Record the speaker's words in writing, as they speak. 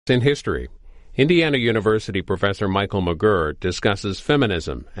In history, Indiana University professor Michael McGerr discusses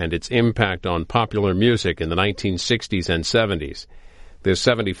feminism and its impact on popular music in the 1960s and 70s. This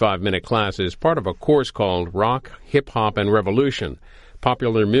 75-minute class is part of a course called Rock, Hip Hop, and Revolution,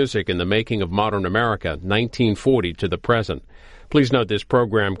 Popular Music in the Making of Modern America, 1940 to the Present. Please note this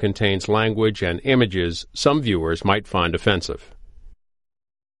program contains language and images some viewers might find offensive.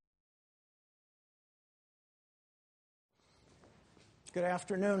 Good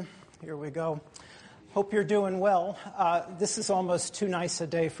afternoon. Here we go. Hope you're doing well. This is almost too nice a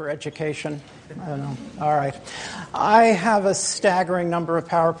day for education. I don't know. All right. I have a staggering number of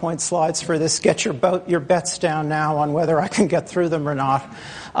PowerPoint slides for this. Get your bets down now on whether I can get through them or not.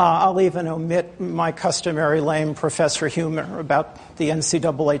 I'll even omit my customary lame professor humor about the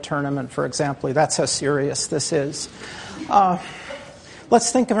NCAA tournament, for example. That's how serious this is.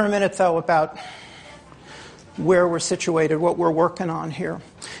 Let's think for a minute, though, about where we're situated, what we're working on here.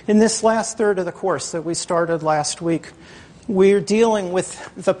 In this last third of the course that we started last week, we're dealing with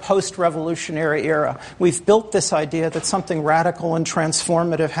the post-revolutionary era. We've built this idea that something radical and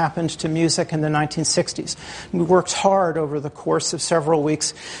transformative happened to music in the 1960s. We worked hard over the course of several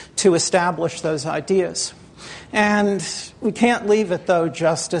weeks to establish those ideas. And we can't leave it, though,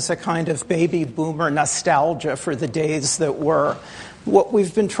 just as a kind of baby boomer nostalgia for the days that were. What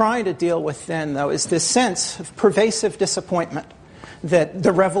we've been trying to deal with then, though, is this sense of pervasive disappointment that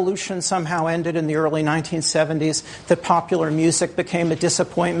the revolution somehow ended in the early 1970s, that popular music became a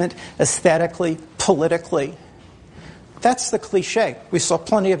disappointment aesthetically, politically. That's the cliche. We saw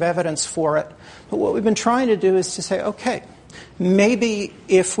plenty of evidence for it. But what we've been trying to do is to say, okay, maybe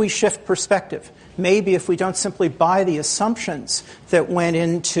if we shift perspective, maybe if we don't simply buy the assumptions that went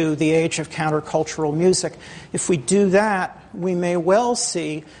into the age of countercultural music, if we do that, we may well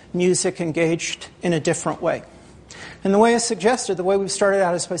see music engaged in a different way. And the way I suggested, the way we've started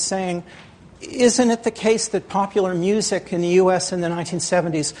out is by saying, isn't it the case that popular music in the U.S. in the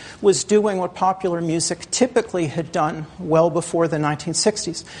 1970s was doing what popular music typically had done well before the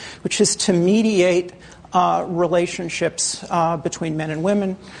 1960s, which is to mediate relationships between men and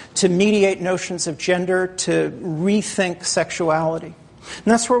women, to mediate notions of gender, to rethink sexuality. And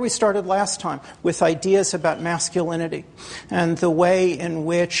that's where we started last time, with ideas about masculinity and the way in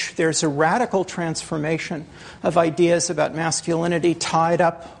which there's a radical transformation of ideas about masculinity tied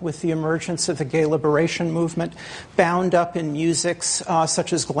up with the emergence of the gay liberation movement, bound up in musics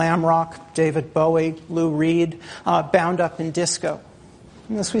such as glam rock, David Bowie, Lou Reed, bound up in disco.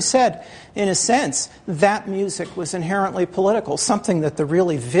 And as we said, in a sense, that music was inherently political, something that the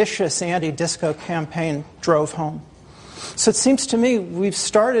really vicious anti-disco campaign drove home. So it seems to me we've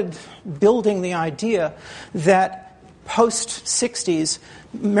started building the idea that post-60s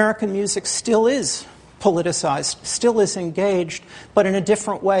American music still is politicized, still is engaged, but in a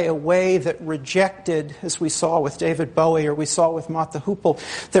different way, a way that rejected, as we saw with David Bowie or we saw with Mott the Hoople,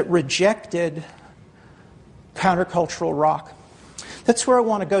 that rejected countercultural rock. That's where I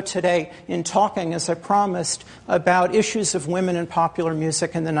want to go today in talking, as I promised, about issues of women in popular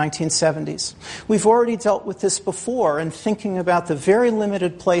music in the 1970s. We've already dealt with this before in thinking about the very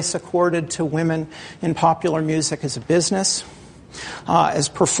limited place accorded to women in popular music as a business, as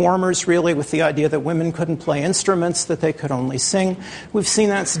performers, really, with the idea that women couldn't play instruments, that they could only sing. We've seen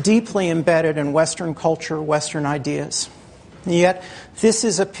that's deeply embedded in Western culture, Western ideas. And yet, this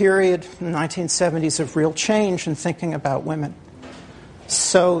is a period in the 1970s of real change in thinking about women.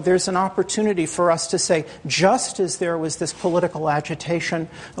 So there's an opportunity for us to say, just as there was this political agitation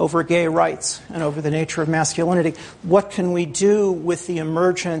over gay rights and over the nature of masculinity, what can we do with the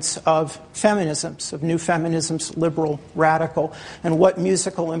emergence of feminisms, of new feminisms, liberal, radical, and what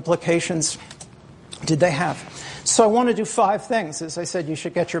musical implications did they have? So I want to do 5 things. As I said, you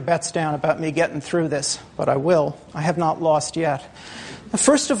should get your bets down about me getting through this, but I will. I have not lost yet.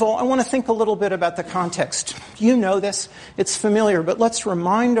 First of all, I want to think a little bit about the context. You know this, it's familiar, but let's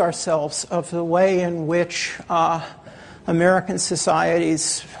remind ourselves of the way in which American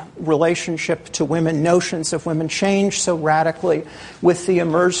society's relationship to women, notions of women, changed so radically with the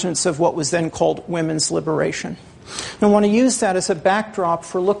emergence of what was then called women's liberation. And I want to use that as a backdrop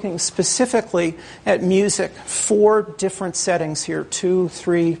for looking specifically at music. 4 different settings here, 2,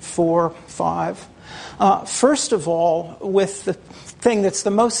 3, 4, 5. First of all, with the thing that's the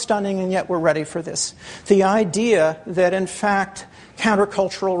most stunning, and yet we're ready for this. The idea that, in fact,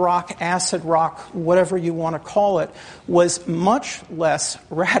 countercultural rock, acid rock, whatever you want to call it, was much less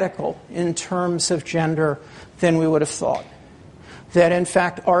radical in terms of gender than we would have thought. That, in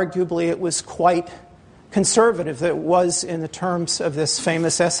fact, arguably it was quite conservative, that it was, in the terms of this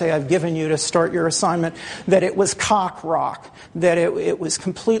famous essay I've given you to start your assignment, that it was cock rock, that it was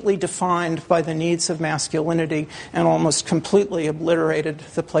completely defined by the needs of masculinity and almost completely obliterated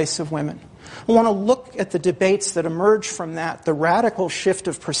the place of women. I want to look at the debates that emerge from that, the radical shift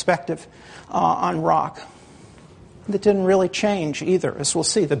of perspective on rock. That didn't really change either. As we'll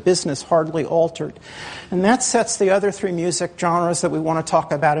see, the business hardly altered. And that sets the other three music genres that we want to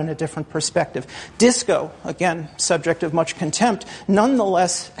talk about in a different perspective. Disco, again, subject of much contempt,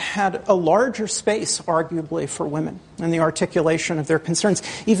 nonetheless had a larger space, arguably, for women in the articulation of their concerns,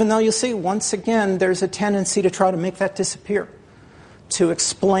 even though you'll see, once again, there's a tendency to try to make that disappear, to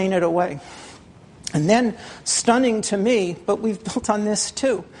explain it away. And then, stunning to me, but we've built on this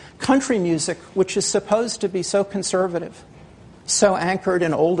too, country music, which is supposed to be so conservative, so anchored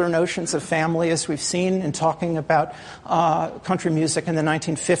in older notions of family, as we've seen in talking about country music in the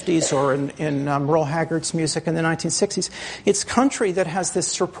 1950s or in Merle Haggard's music in the 1960s. It's country that has this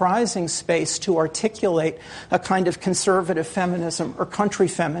surprising space to articulate a kind of conservative feminism or country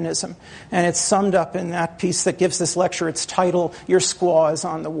feminism. And it's summed up in that piece that gives this lecture its title, Your Squaw is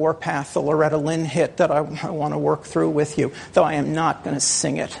on the Warpath, the Loretta Lynn hit that I want to work through with you, though I am not going to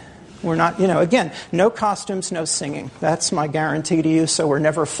sing it. We're not, again, no costumes, no singing. That's my guarantee to you, so we're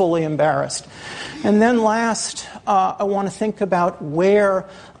never fully embarrassed. And then last, I want to think about where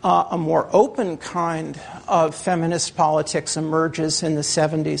a more open kind of feminist politics emerges in the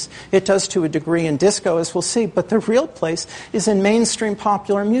 70s. It does to a degree in disco, as we'll see, but the real place is in mainstream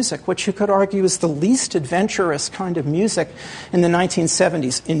popular music, which you could argue is the least adventurous kind of music in the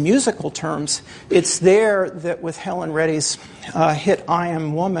 1970s. In musical terms, it's there that with Helen Reddy's hit I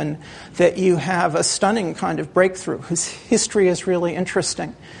Am Woman, that you have a stunning kind of breakthrough whose history is really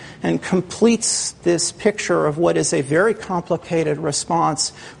interesting and completes this picture of what is a very complicated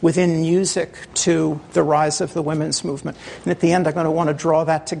response within music to the rise of the women's movement. And at the end, I'm going to want to draw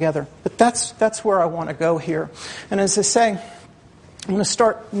that together. But that's where I want to go here. And as I say, I'm going to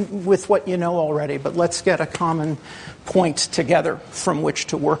start with what you know already, but let's get a common point together from which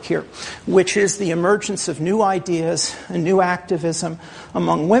to work here, which is the emergence of new ideas and new activism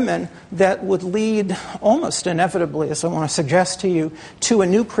among women that would lead almost inevitably, as I want to suggest to you, to a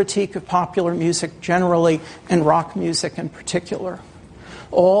new critique of popular music generally and rock music in particular.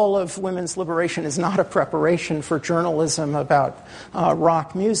 All of women's liberation is not a preparation for journalism about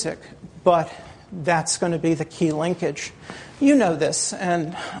rock music, but that's going to be the key linkage. You know this,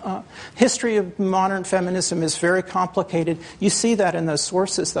 and history of modern feminism is very complicated. You see that in those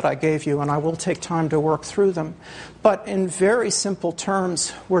sources that I gave you, and I will take time to work through them. But in very simple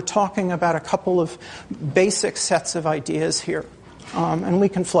terms, we're talking about a couple of basic sets of ideas here. And we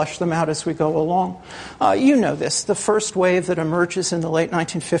can flesh them out as we go along. You know this. The first wave that emerges in the late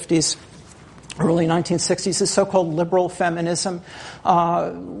 1950s, early 1960s is so-called liberal feminism.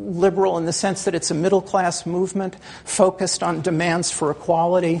 Liberal in the sense that it's a middle-class movement focused on demands for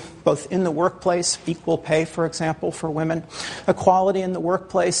equality, both in the workplace, equal pay, for example, for women, equality in the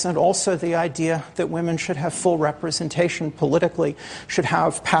workplace, and also the idea that women should have full representation politically, should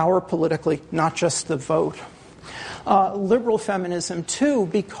have power politically, not just the vote. Liberal feminism, too,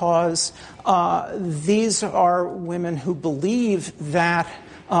 because these are women who believe that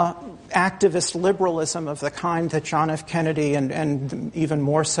activist liberalism of the kind that John F. Kennedy and even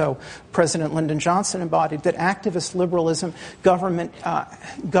more so President Lyndon Johnson embodied, that activist liberalism, government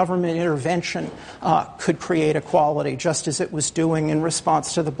intervention could create equality, just as it was doing in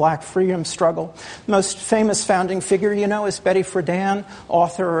response to the black freedom struggle. Most famous founding figure, is Betty Friedan,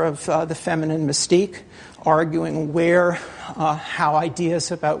 author of The Feminine Mystique, arguing how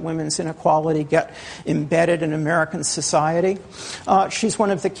ideas about women's inequality get embedded in American society. She's one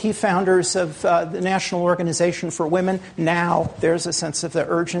of the key founders of the National Organization for Women. Now, there's a sense of the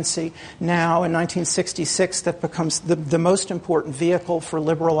urgency. Now, in 1966, that becomes the most important vehicle for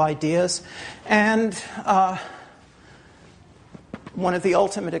liberal ideas. And one of the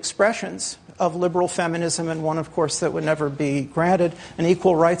ultimate expressions of liberal feminism, and one, of course, that would never be granted, an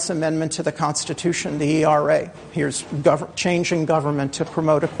equal rights amendment to the Constitution, the ERA. Here's changing government to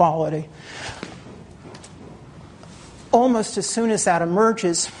promote equality. Almost as soon as that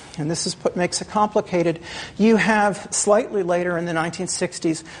emerges, and this is what makes it complicated, you have slightly later in the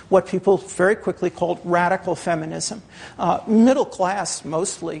 1960s what people very quickly called radical feminism. Middle class,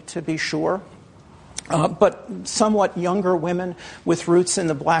 mostly, to be sure. But somewhat younger women with roots in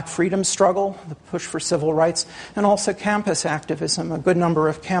the black freedom struggle, the push for civil rights, and also campus activism, a good number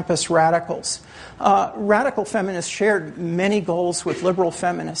of campus radicals. Radical feminists shared many goals with liberal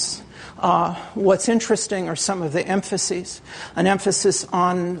feminists. What's interesting are some of the emphases. An emphasis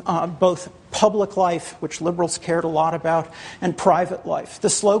on both public life, which liberals cared a lot about, and private life. The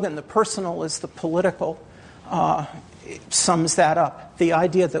slogan, "the personal is the political," sums that up. The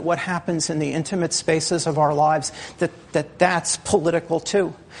idea that what happens in the intimate spaces of our lives, that's political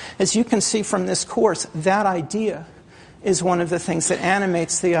too. As you can see from this course, that idea is one of the things that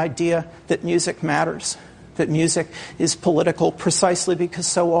animates the idea that music matters, that music is political, precisely because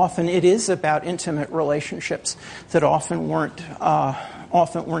so often it is about intimate relationships that often weren't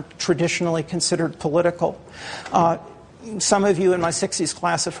traditionally considered political. Some of you in my 60s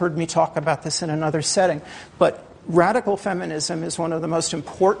class have heard me talk about this in another setting, but radical feminism is one of the most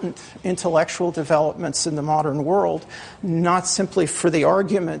important intellectual developments in the modern world, not simply for the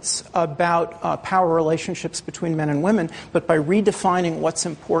arguments about power relationships between men and women, but by redefining what's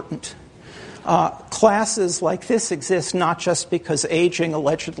important. Classes like this exist not just because aging,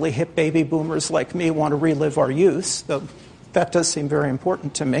 allegedly hip baby boomers like me want to relive our youth, though that does seem very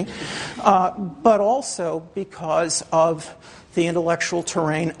important to me, but also because of the intellectual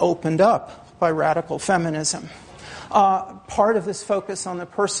terrain opened up by radical feminism. Part of this focus on the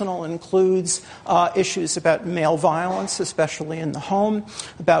personal includes issues about male violence, especially in the home,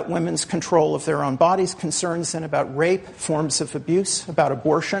 about women's control of their own bodies, concerns then about rape, forms of abuse, about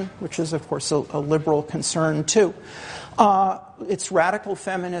abortion, which is, of course, a liberal concern, too. It's radical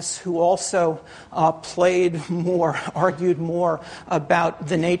feminists who also argued more about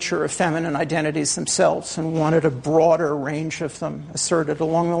the nature of feminine identities themselves and wanted a broader range of them asserted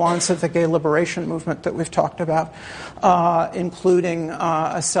along the lines of the gay liberation movement that we've talked about, including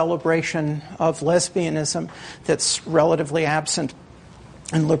a celebration of lesbianism that's relatively absent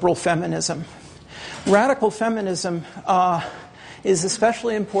in liberal feminism. Radical feminism is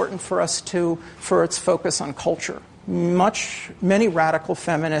especially important for us for its focus on culture. Many radical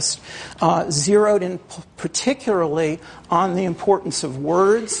feminists zeroed in particularly on the importance of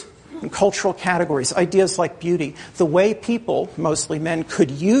words and cultural categories, ideas like beauty, the way people, mostly men,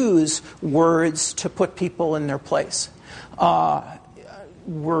 could use words to put people in their place.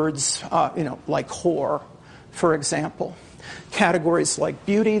 Words, like whore, for example. Categories like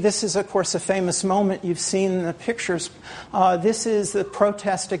beauty. This is, of course, a famous moment. You've seen the pictures. This is the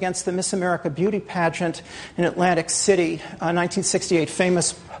protest against the Miss America beauty pageant in Atlantic City, 1968,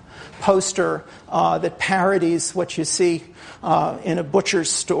 famous poster that parodies what you see in a butcher's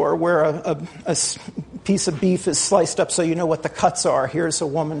store where a piece of beef is sliced up so you know what the cuts are. Here's a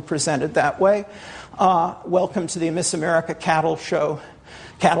woman presented that way. Welcome to the Miss America cattle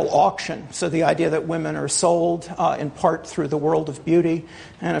auction. So the idea that women are sold in part through the world of beauty,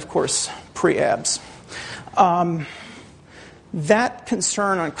 and of course, pre-abs. That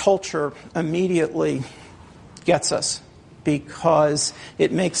concern on culture immediately gets us because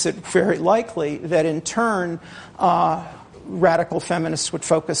it makes it very likely that in turn, radical feminists would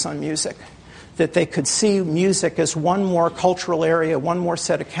focus on music. That they could see music as one more cultural area, one more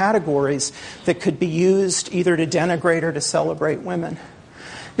set of categories that could be used either to denigrate or to celebrate women.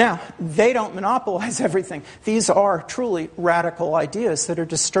 Now, they don't monopolize everything. These are truly radical ideas that are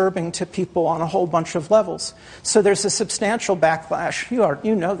disturbing to people on a whole bunch of levels. So there's a substantial backlash.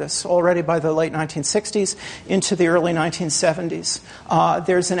 You know this already by the late 1960s into the early 1970s.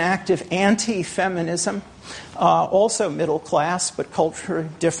 There's an active anti-feminism, also middle class, but culturally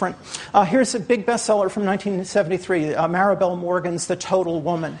different. Here's a big bestseller from 1973, Maribel Morgan's The Total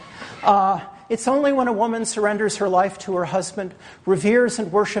Woman. It's only when a woman surrenders her life to her husband, reveres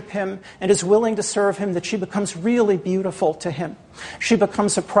and worships him, and is willing to serve him that she becomes really beautiful to him. She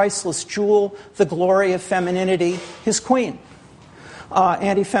becomes a priceless jewel, the glory of femininity, his queen.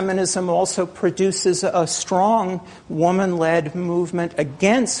 Anti-feminism also produces a strong woman-led movement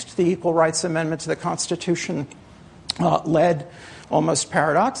against the Equal Rights Amendment to the Constitution, led almost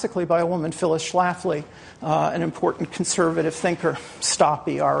paradoxically by a woman, Phyllis Schlafly, an important conservative thinker, Stop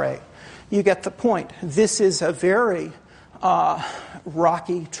ERA. You get the point. This is a very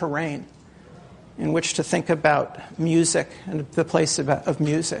rocky terrain in which to think about music and the place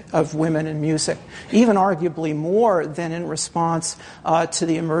of women in music, even arguably more than in response to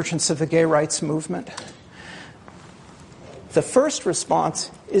the emergence of the gay rights movement. The first response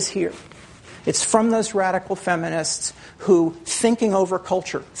is here. It's from those radical feminists who, thinking over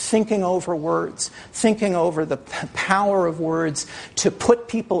culture, thinking over words, thinking over the power of words to put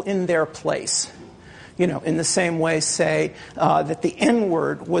people in their place. In the same way, say, that the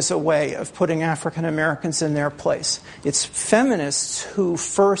N-word was a way of putting African Americans in their place. It's feminists who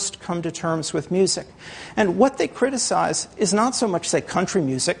first come to terms with music. And what they criticize is not so much, say, country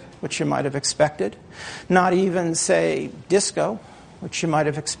music, which you might have expected, not even, say, disco, which you might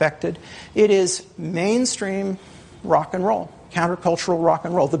have expected. It is mainstream rock and roll, countercultural rock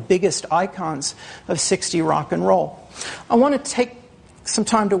and roll, the biggest icons of 60 rock and roll. I want to take some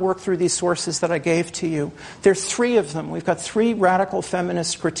time to work through these sources that I gave to you. There's 3 of them. We've got 3 radical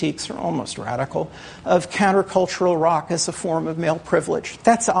feminist critiques, or almost radical, of countercultural rock as a form of male privilege.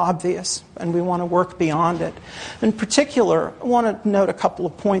 That's obvious, and we want to work beyond it. In particular, I want to note a couple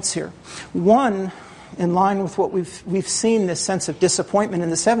of points here. One, in line with what we've seen, this sense of disappointment in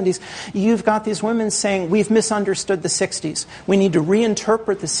the 70s, you've got these women saying, we've misunderstood the 60s. We need to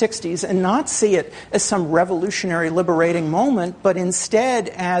reinterpret the 60s and not see it as some revolutionary, liberating moment, but instead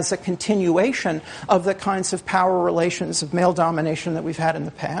as a continuation of the kinds of power relations of male domination that we've had in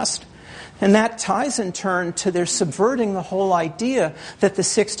the past. And that ties in turn to their subverting the whole idea that the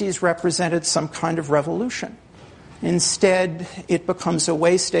 60s represented some kind of revolution. Instead, it becomes a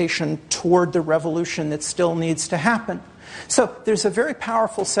way station toward the revolution that still needs to happen. So there's a very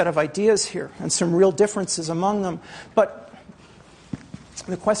powerful set of ideas here and some real differences among them. But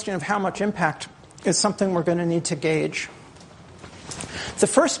the question of how much impact is something we're going to need to gauge. The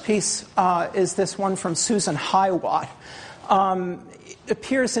first piece is this one from Susan Hiwatt. It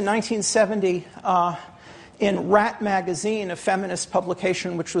appears in 1970 in Rat magazine, a feminist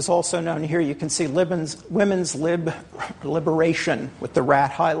publication, which was also known here. You can see Women's Liberation with the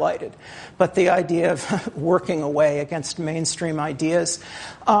rat highlighted. But the idea of working away against mainstream ideas.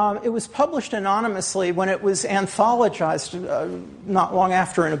 It was published anonymously. When it was anthologized not long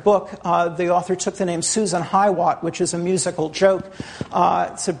after in a book, the author took the name Susan Hiwatt, which is a musical joke.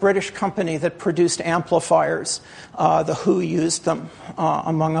 It's a British company that produced amplifiers. The Who used them,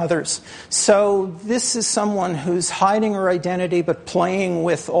 among others. So this is someone who's hiding her identity but playing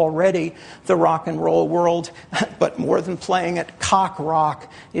with already the rock and roll world. But more than playing it, cock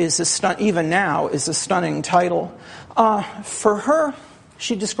rock is even now is a stunning title. For her,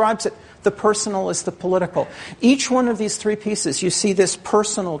 she describes it, the personal is the political. Each one of these 3 pieces, you see this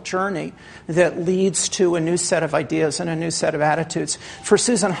personal journey that leads to a new set of ideas and a new set of attitudes. For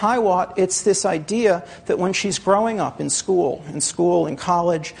Susan Hiwatt, it's this idea that when she's growing up in school, in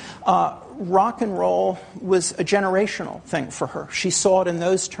college, rock and roll was a generational thing for her. She saw it in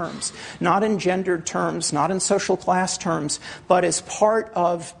those terms, not in gendered terms, not in social class terms, but as part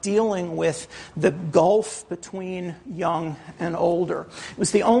of dealing with the gulf between young and older. It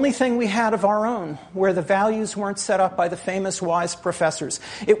was the only thing we had of our own where the values weren't set up by the famous wise professors.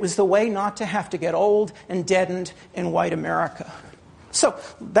 It was the way not to have to get old and deadened in white America. So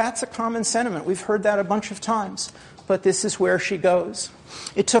that's a common sentiment. We've heard that a bunch of times. But this is where she goes.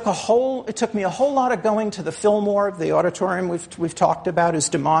 It took me a whole lot of going to the Fillmore, the auditorium we've talked about, whose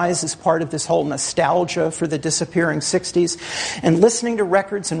demise is part of this whole nostalgia for the disappearing 60s, and listening to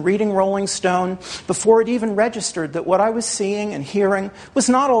records and reading Rolling Stone before it even registered that what I was seeing and hearing was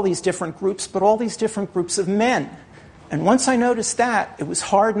not all these different groups, but all these different groups of men. And once I noticed that, it was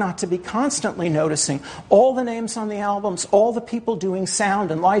hard not to be constantly noticing all the names on the albums, all the people doing sound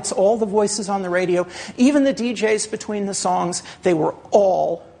and lights, all the voices on the radio, even the DJs between the songs. They were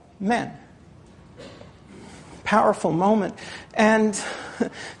all men. Powerful moment. And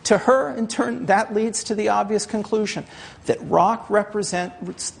to her, in turn, that leads to the obvious conclusion that rock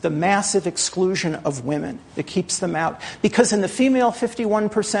represents the massive exclusion of women that keeps them out. Because in the female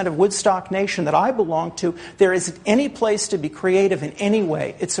 51% of Woodstock Nation that I belong to, there isn't any place to be creative in any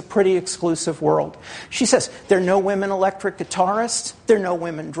way. It's a pretty exclusive world. She says, there are no women electric guitarists, there are no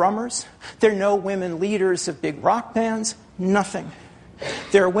women drummers, there are no women leaders of big rock bands, nothing.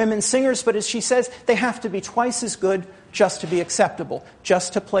 There are women singers, but as she says, they have to be twice as good just to be acceptable,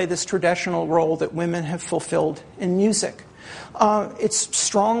 just to play this traditional role that women have fulfilled in music. It's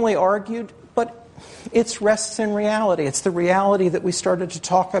strongly argued, but it rests in reality. It's the reality that we started to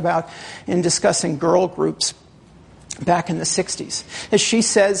talk about in discussing girl groups back in the 60s. As she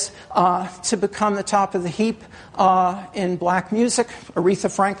says, to become the top of the heap in black music,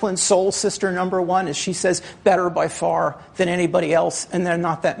 Aretha Franklin's soul sister number 1, as she says, better by far than anybody else, and there are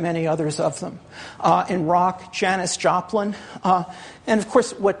not that many others of them. In rock, Janis Joplin. And of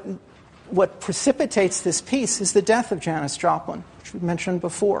course, what precipitates this piece is the death of Janis Joplin, which we mentioned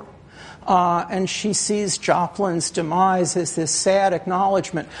before. And she sees Joplin's demise as this sad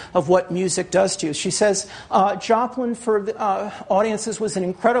acknowledgement of what music does to you. She says, Joplin for the, audiences was an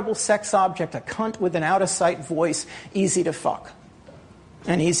incredible sex object, a cunt with an out-of-sight voice, easy to fuck,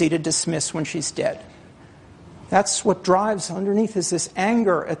 and easy to dismiss when she's dead. That's what drives underneath is this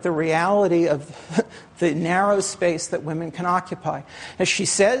anger at the reality of the narrow space that women can occupy. As she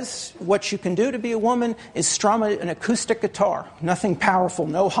says, what you can do to be a woman is strum an acoustic guitar. Nothing powerful,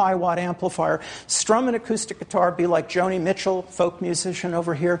 no high-watt amplifier. Strum an acoustic guitar, be like Joni Mitchell, folk musician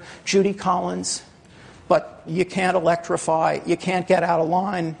over here, Judy Collins. but you can't electrify, you can't get out of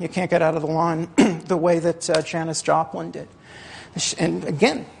line, you can't get out of the line the way that Janis Joplin did. And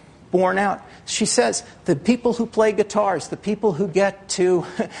again, borne out. She says the people who play guitars, the people who get to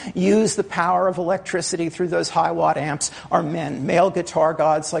use the power of electricity through those high-watt amps are men. Male guitar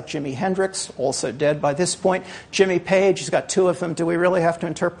gods like Jimi Hendrix, also dead by this point. Jimmy Page, he's got two of them. Do we really have to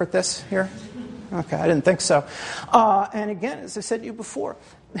interpret this here? Okay, I didn't think so. And again, as I said to you before,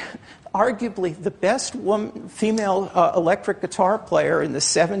 arguably the best female electric guitar player in the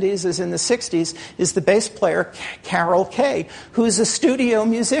 70s as in the 60s is the bass player Carol Kay, who's a studio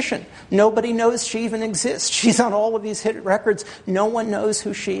musician. Nobody knows she even exists. She's on all of these hit records. No one knows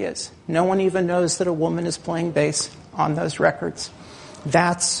who she is. No one even knows that a woman is playing bass on those records.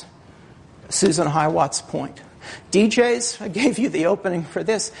 That's Susan Hiwatt's point. DJs, I gave you the opening for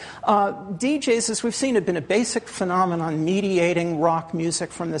this. DJs, as we've seen, have been a basic phenomenon mediating rock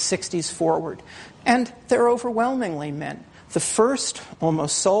music from the 60s forward. And they're overwhelmingly men. The first,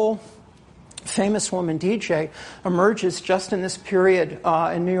 almost sole, famous woman DJ emerges just in this period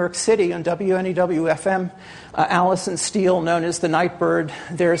in New York City on WNEW-FM. Alison Steele, known as the Nightbird.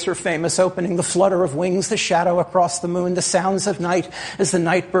 There's her famous opening, the flutter of wings, the shadow across the moon, the sounds of night as the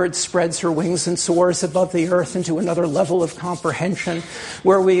nightbird spreads her wings and soars above the earth into another level of comprehension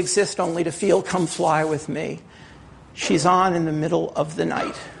where we exist only to feel, come fly with me. She's on in the middle of the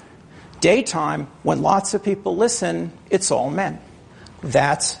night. Daytime, when lots of people listen, it's all men.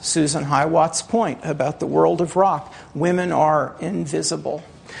 That's Susan Hiwatt's point about the world of rock. Women are invisible.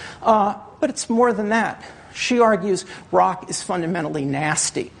 But it's more than that. She argues rock is fundamentally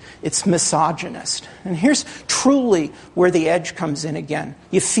nasty. It's misogynist. And here's truly where the edge comes in again.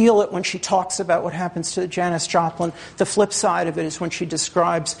 You feel it when she talks about what happens to Janis Joplin. The flip side of it is when she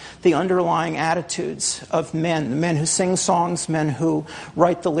describes the underlying attitudes of men, the men who sing songs, men who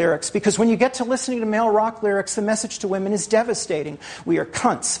write the lyrics. Because when you get to listening to male rock lyrics, the message to women is devastating. We are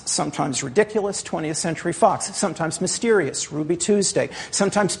cunts, sometimes ridiculous, 20th Century Fox, sometimes mysterious, Ruby Tuesday,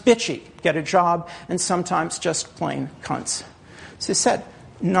 sometimes bitchy, get a job, and sometimes just plain cunts. As I said,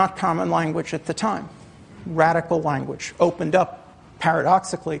 not common language at the time. Radical language opened up,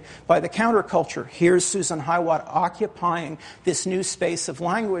 paradoxically, by the counterculture. Here's Susan Hiwatt occupying this new space of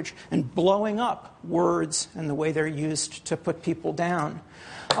language and blowing up words and the way they're used to put people down.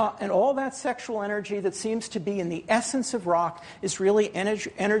 And all that sexual energy that seems to be in the essence of rock is really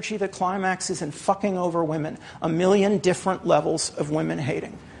energy that climaxes in fucking over women. A million different levels of women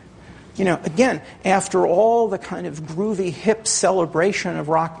hating. You know, again, after all the kind of groovy, hip celebration of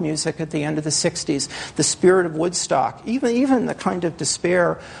rock music at the end of the 60s, the spirit of Woodstock, even the kind of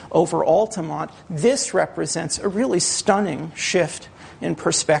despair over Altamont, this represents a really stunning shift in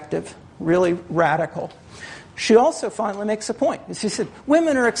perspective, really radical. She also finally makes a point. She said,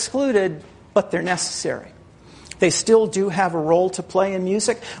 women are excluded, but they're necessary. They still do have a role to play in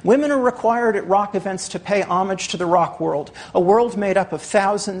music. Women are required at rock events to pay homage to the rock world, a world made up of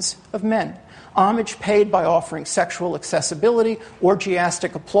thousands of men. Homage paid by offering sexual accessibility,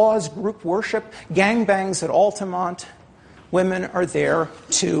 orgiastic applause, group worship, gangbangs at Altamont. Women are there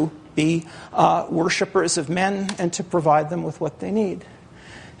to be worshippers of men and to provide them with what they need.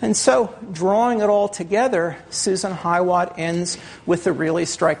 And so, drawing it all together, Susan Hiwatt ends with a really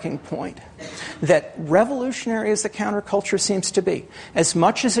striking point. That revolutionary as the counterculture seems to be, as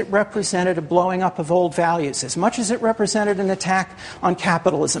much as it represented a blowing up of old values, as much as it represented an attack on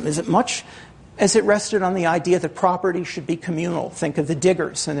capitalism, as much as it rested on the idea that property should be communal, think of the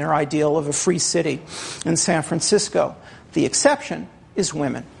Diggers and their ideal of a free city in San Francisco, the exception is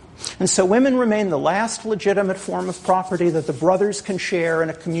women. And so women remain the last legitimate form of property that the brothers can share in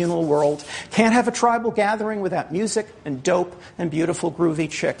a communal world. Can't have a tribal gathering without music and dope and beautiful groovy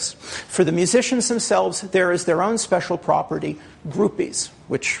chicks. For the musicians themselves, there is their own special property, groupies,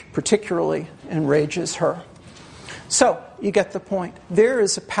 which particularly enrages her. So, you get the point. There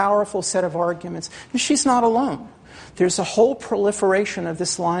is a powerful set of arguments, and she's not alone. There's a whole proliferation of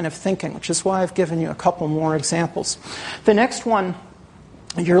this line of thinking, which is why I've given you a couple more examples. The next one,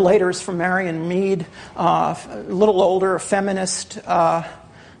 a year later, is from Marion Mead, a little older, a feminist,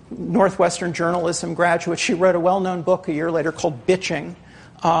 Northwestern journalism graduate. She wrote a well-known book a year later called Bitching,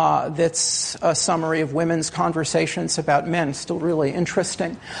 that's a summary of women's conversations about men. Still really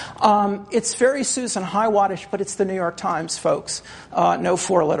interesting. It's very Susan Hiwattish, but it's the New York Times, folks. No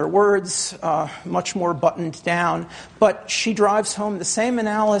four-letter words, much more buttoned down. But she drives home the same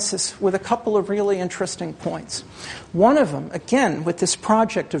analysis with a couple of really interesting points. One of them, again, with this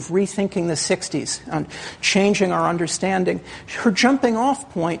project of rethinking the 60s and changing our understanding, her jumping off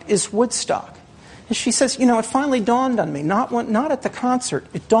point is Woodstock. And she says, it finally dawned on me, not at the concert,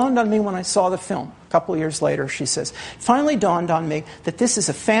 it dawned on me when I saw the film. couple years later, she says, "Finally dawned on me that this is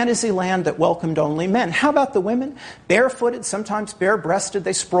a fantasy land that welcomed only men. How about the women? Barefooted, sometimes bare-breasted,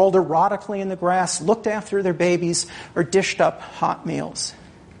 they sprawled erotically in the grass, looked after their babies, or dished up hot meals."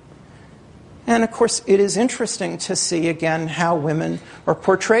 And, of course, it is interesting to see, again, how women are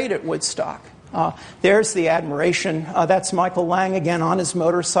portrayed at Woodstock. There's the admiration. That's Michael Lang, again, on his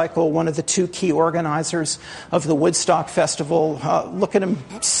motorcycle, one of the two key organizers of the Woodstock Festival. Look at him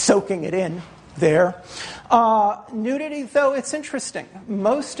soaking it in there. Nudity, though, it's interesting.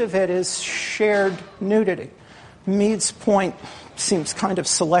 Most of it is shared nudity. Mead's point seems kind of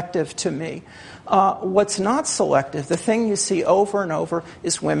selective to me. What's not selective, the thing you see over and over,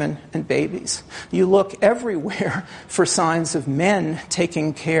 is women and babies. You look everywhere for signs of men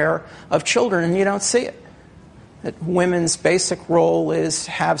taking care of children, and you don't see it. That women's basic role is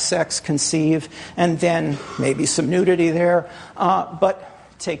have sex, conceive, and then maybe some nudity there,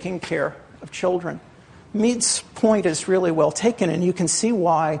 but taking care of children. Mead's point is really well taken, and you can see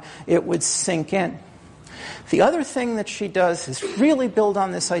why it would sink in. The other thing that she does is really build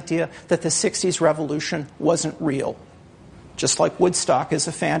on this idea that the 60s revolution wasn't real, just like Woodstock is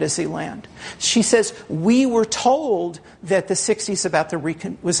a fantasy land. She says, we were told that the 60s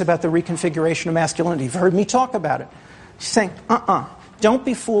was about the reconfiguration of masculinity. You've heard me talk about it. She's saying, don't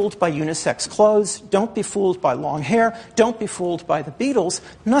be fooled by unisex clothes. Don't be fooled by long hair. Don't be fooled by the Beatles.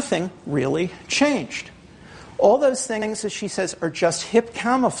 Nothing really changed. All those things, as she says, are just hip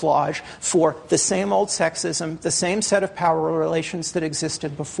camouflage for the same old sexism, the same set of power relations that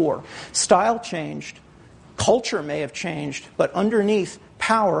existed before. Style changed, culture may have changed, but underneath,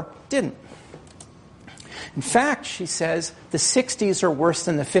 power didn't. In fact, she says, the 60s are worse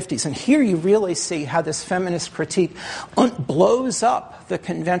than the 50s. And here you really see how this feminist critique blows up the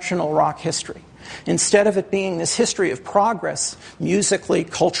conventional rock history. Instead of it being this history of progress, musically,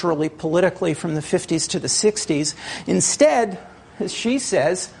 culturally, politically, from the 50s to the 60s, instead, as she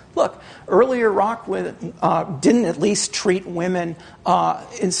says, look, earlier rock didn't at least treat women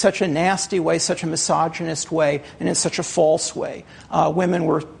in such a nasty way, such a misogynist way, and in such a false way. Women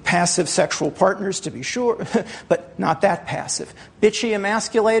were passive sexual partners, to be sure, but not that passive. Bitchy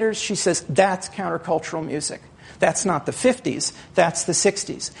emasculators, she says, that's countercultural music. That's not the 50s, that's the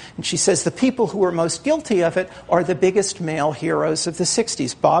 60s. And she says the people who are most guilty of it are the biggest male heroes of the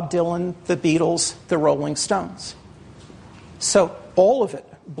 60s, Bob Dylan, the Beatles, the Rolling Stones. So all of it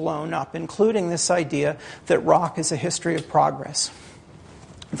blown up, including this idea that rock is a history of progress.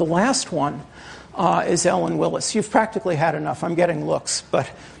 The last one is Ellen Willis. You've practically had enough. I'm getting looks, but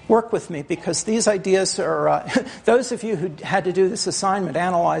work with me, because these ideas are, those of you who had to do this assignment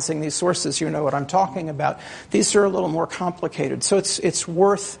analyzing these sources, you know what I'm talking about. These are a little more complicated, so it's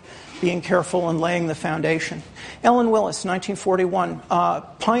worth being careful and laying the foundation. Ellen Willis, 1941,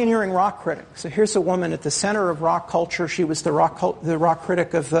 pioneering rock critic. So here's a woman at the center of rock culture. She was the rock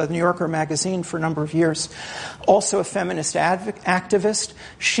critic of the New Yorker magazine for a number of years. Also a feminist activist.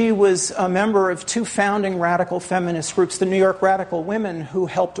 She was a member of two founding radical feminist groups, the New York Radical Women, who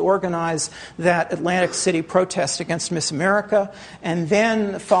helped organize that Atlantic City protest against Miss America, and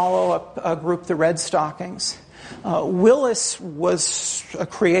then follow up a group, the Red Stockings. Willis was a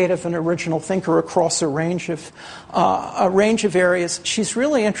creative and original thinker across a range of areas. She's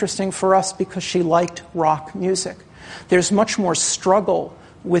really interesting for us because she liked rock music. There's much more struggle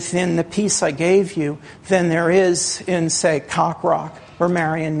within the piece I gave you than there is in, say, Cock Rock or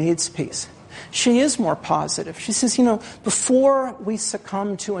Marian Mead's piece. She is more positive. She says, before we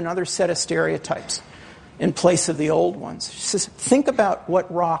succumb to another set of stereotypes in place of the old ones, she says, think about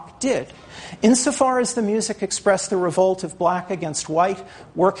what rock did. Insofar as the music expressed the revolt of black against white,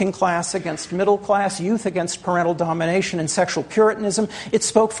 working class against middle class, youth against parental domination and sexual puritanism, it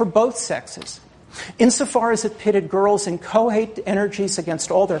spoke for both sexes. Insofar as it pitted girls in cohate energies against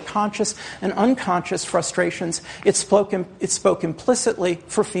all their conscious and unconscious frustrations, it spoke implicitly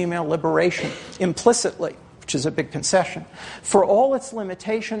for female liberation. Implicitly, which is a big concession. For all its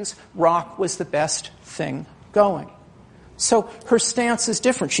limitations, rock was the best thing going. So her stance is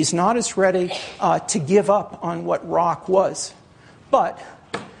different. She's not as ready to give up on what rock was. But,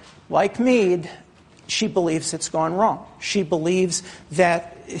 like Mead, she believes it's gone wrong. She believes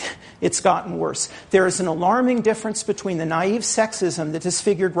that it's gotten worse. There is an alarming difference between the naive sexism that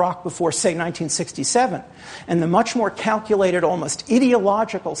disfigured rock before, say, 1967, and the much more calculated, almost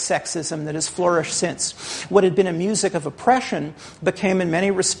ideological sexism that has flourished since. What had been a music of oppression became, in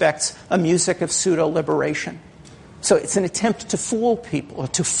many respects, a music of pseudo-liberation. So it's an attempt to fool people,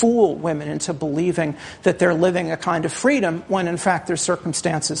 to fool women into believing that they're living a kind of freedom when, in fact, their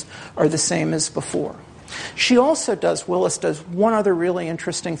circumstances are the same as before. Willis does one other really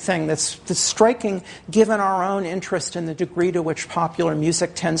interesting thing that's striking given our own interest in the degree to which popular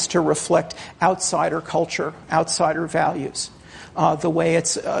music tends to reflect outsider culture, outsider values. The way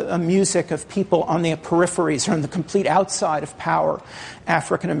it's a music of people on the peripheries or on the complete outside of power,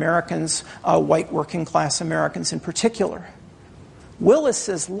 African Americans, white working class Americans in particular. Willis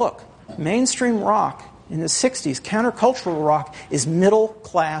says, look, mainstream rock in the 60s, countercultural rock, is middle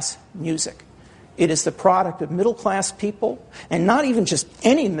class music. It is the product of middle-class people, and not even just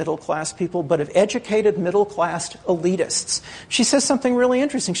any middle-class people, but of educated middle-class elitists. She says something really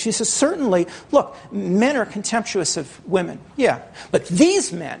interesting. She says, certainly, look, men are contemptuous of women. Yeah, but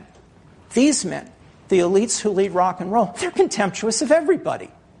these men, the elites who lead rock and roll, they're contemptuous of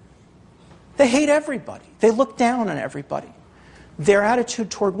everybody. They hate everybody. They look down on everybody. Their attitude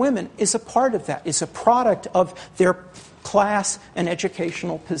toward women is a part of that, is a product of their class and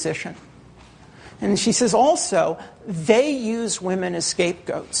educational position. And she says also, they use women as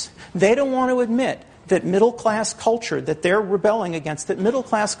scapegoats. They don't want to admit that middle-class culture, that they're rebelling against, that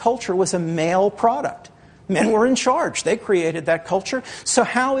middle-class culture was a male product. Men were in charge. They created that culture. So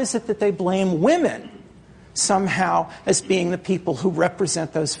how is it that they blame women somehow as being the people who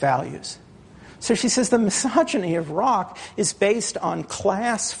represent those values? So she says the misogyny of rock is based on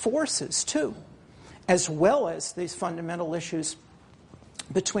class forces, too, as well as these fundamental issues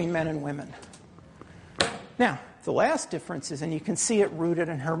between men and women. Now, the last difference is, and you can see it rooted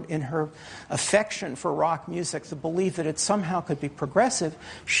in her affection for rock music, the belief that it somehow could be progressive.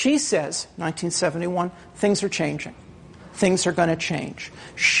 She says, 1971, things are changing. Things are going to change.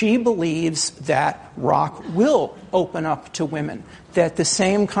 She believes that rock will open up to women, that the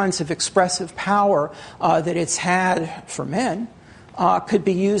same kinds of expressive power that it's had for men could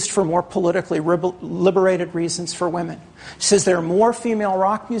be used for more politically liberated reasons for women. She says there are more female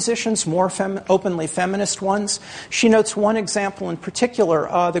rock musicians, more openly feminist ones. She notes one example in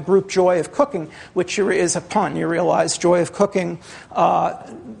particular, the group Joy of Cooking, which is a pun. You realize Joy of Cooking,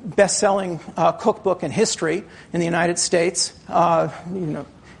 best-selling cookbook in history in the United States.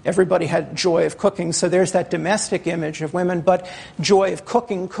 Everybody had joy of cooking, so there's that domestic image of women, but joy of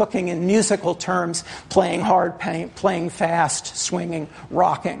cooking in musical terms, playing hard, playing fast, swinging,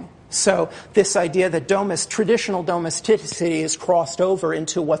 rocking. So this idea that traditional domesticity is crossed over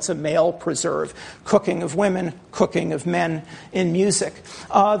into what's a male preserve, cooking of women, cooking of men in music.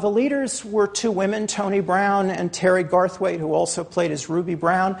 The leaders were two women, Toni Brown and Terry Garthwaite, who also played as Ruby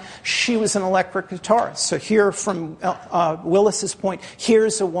Brown. She was an electric guitarist. So here, from Willis's point,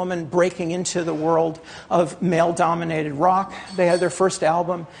 here's a woman breaking into the world of male-dominated rock. They had their first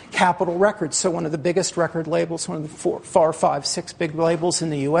album, Capitol Records, so one of the biggest record labels, one of the 4, 5, 6 big labels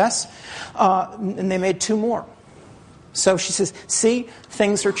in the U.S., and they made 2 more. So she says, see,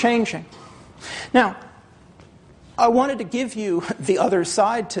 things are changing. Now, I wanted to give you the other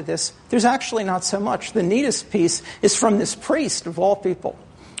side to this. There's actually not so much. The neatest piece is from this priest, of all people,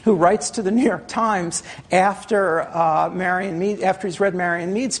 who writes to the New York Times after he's read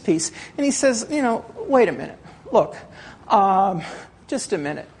Marion Mead's piece, and he says, wait a minute, look, just a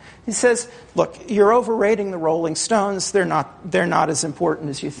minute. He says, look, you're overrating the Rolling Stones. They're not as important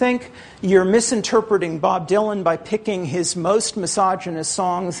as you think. You're misinterpreting Bob Dylan by picking his most misogynist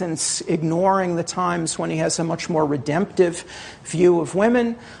songs and ignoring the times when he has a much more redemptive view of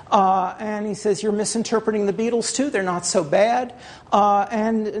women. And he says, you're misinterpreting the Beatles, too. They're not so bad.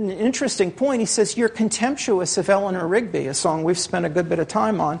 And an interesting point, he says, you're contemptuous of Eleanor Rigby, a song we've spent a good bit of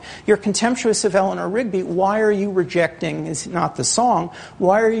time on. You're contemptuous of Eleanor Rigby. Why are you rejecting, is not the song,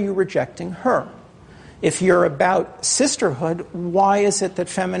 why are you rejecting her? If you're about sisterhood, why is it that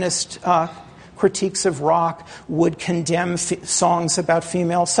feminist critiques of rock would condemn songs about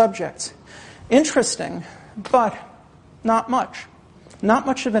female subjects? Interesting, but not much. Not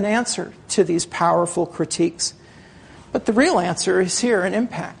much of an answer to these powerful critiques. But the real answer is here in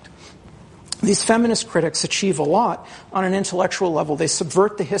impact. These feminist critics achieve a lot on an intellectual level. They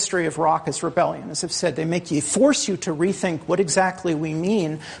subvert the history of rock as rebellion. As I've said, they force you to rethink what exactly we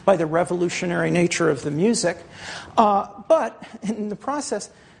mean by the revolutionary nature of the music. But in the process,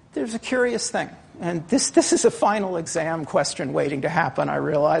 there's a curious thing. And this is a final exam question waiting to happen. I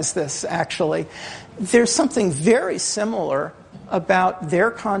realize this, actually. There's something very similar about their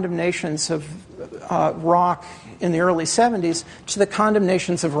condemnations of rock in the early 70s to the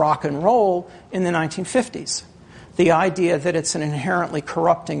condemnations of rock and roll in the 1950s. The idea that it's an inherently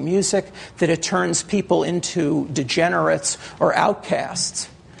corrupting music, that it turns people into degenerates or outcasts.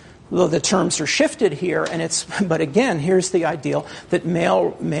 Though the terms are shifted here, but again, here's the ideal that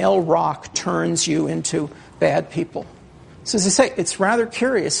male rock turns you into bad people. So as I say, it's rather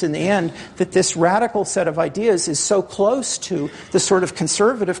curious in the end that this radical set of ideas is so close to the sort of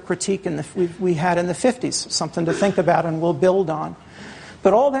conservative critique we had in the 50s, something to think about and we'll build on.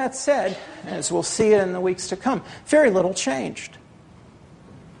 But all that said, as we'll see it in the weeks to come, very little changed.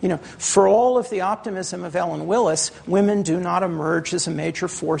 For all of the optimism of Ellen Willis, women do not emerge as a major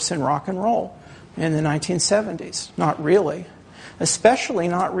force in rock and roll in the 1970s. Not really. Especially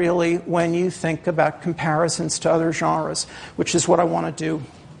not really when you think about comparisons to other genres, which is what I want to do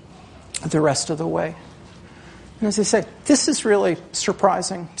the rest of the way. And as I say, this is really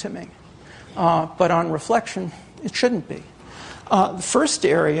surprising to me. But on reflection, it shouldn't be. The first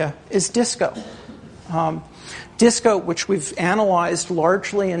area is disco. Disco, which we've analyzed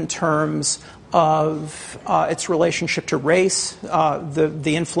largely in terms of its relationship to race,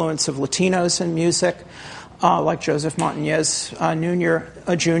 the influence of Latinos in music, like Joseph Montañez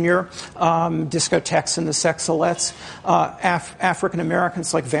Jr., discotheques and the Sexalettes, African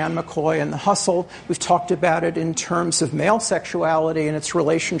Americans like Van McCoy and the Hustle. We've talked about it in terms of male sexuality and its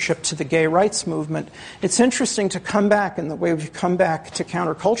relationship to the gay rights movement. It's interesting to come back in the way we've come back to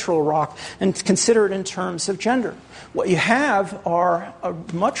countercultural rock and consider it in terms of gender. What you have are a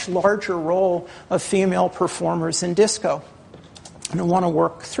much larger role of female performers in disco. And I want to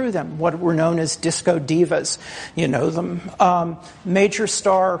work through them, what were known as disco divas. You know them. Major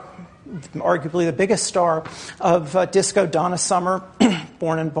star, arguably the biggest star of disco, Donna Summer,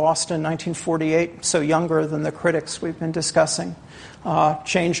 born in Boston, 1948, so younger than the critics we've been discussing.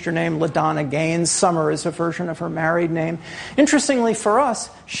 Changed her name, LaDonna Gaines. Summer is a version of her married name. Interestingly for us,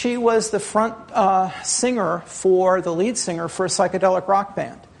 she was the front singer for the lead singer for a psychedelic rock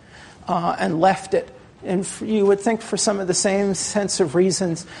band and left it. And you would think for some of the same sense of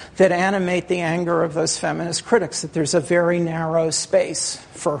reasons that animate the anger of those feminist critics, that there's a very narrow space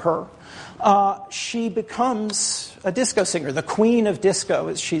for her. She becomes a disco singer, the queen of disco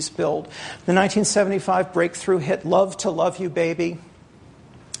as she's billed. The 1975 breakthrough hit Love to Love You Baby.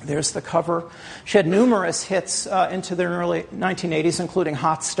 There's the cover. She had numerous hits into the early 1980s, including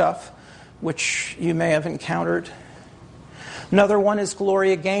Hot Stuff, which you may have encountered. Another one is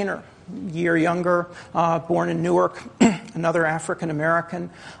Gloria Gaynor, year younger, born in Newark, another African American,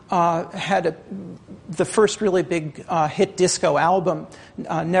 had the first really big hit disco album,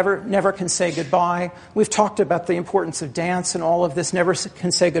 Never Can Say Goodbye. We've talked about the importance of dance and all of this. Never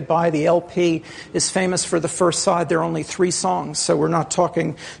Can Say Goodbye, the LP, is famous for the first side. There are only 3 songs, so we're not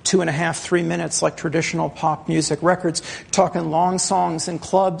talking 2.5, 3 minutes like traditional pop music records. We're talking long songs in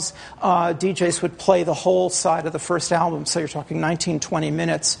clubs. DJs would play the whole side of the first album, so you're talking 19, 20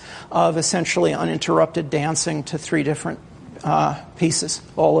 minutes of essentially uninterrupted dancing to 3 different pieces,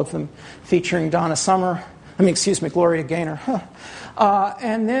 all of them featuring Gloria Gaynor.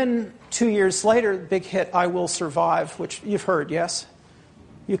 And then 2 years later, the big hit, I Will Survive, which you've heard, yes?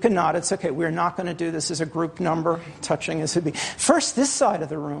 You can nod. It's okay. We're not going to do this as a group number, touching as it be. First, this side of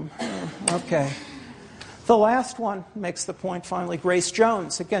the room. Okay. The last one makes the point, finally, Grace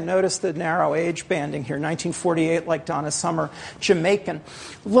Jones. Again, notice the narrow age banding here, 1948, like Donna Summer, Jamaican.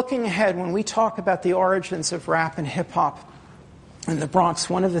 Looking ahead, when we talk about the origins of rap and hip-hop in the Bronx,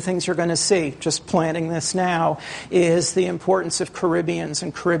 one of the things you're going to see, just planting this now, is the importance of Caribbeans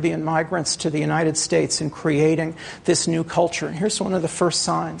and Caribbean migrants to the United States in creating this new culture. And here's one of the first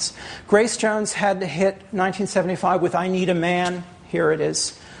signs. Grace Jones had to hit 1975 with I Need a Man. Here it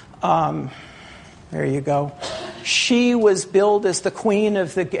is. There you go. She was billed as the queen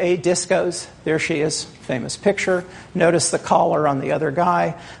of the gay discos. There she is, famous picture. Notice the collar on the other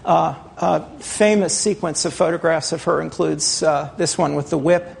guy. Famous sequence of photographs of her includes this one with the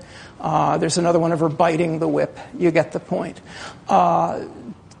whip. There's another one of her biting the whip. You get the point.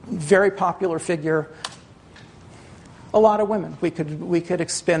 Very popular figure. A lot of women. We could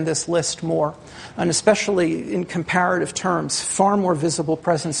expand this list more, and especially in comparative terms, far more visible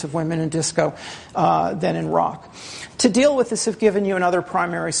presence of women in disco than in rock. To deal with this, I've given you another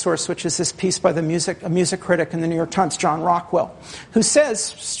primary source, which is this piece by a music critic in the New York Times, John Rockwell, who says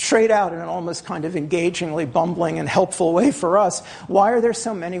straight out in an almost kind of engagingly bumbling and helpful way for us, why are there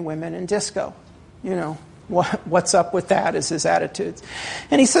so many women in disco? You know, what's up with that is his attitudes.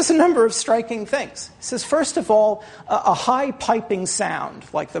 And he says a number of striking things. He says, first of all, a high piping sound,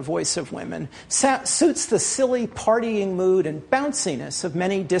 like the voice of women, suits the silly partying mood and bounciness of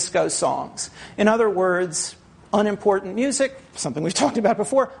many disco songs. In other words, unimportant music, something we've talked about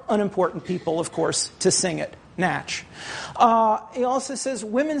before, unimportant people, of course, to sing it. Natch. He also says,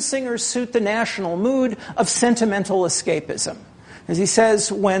 women singers suit the national mood of sentimental escapism. As he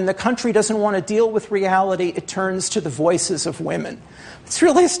says, when the country doesn't want to deal with reality, it turns to the voices of women. It's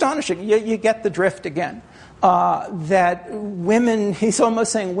really astonishing. You get the drift again. that women, he's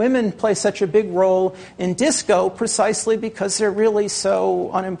almost saying women play such a big role in disco precisely because they're really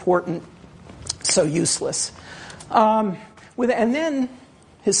so unimportant, so useless. And then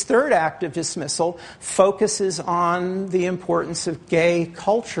his third act of dismissal focuses on the importance of gay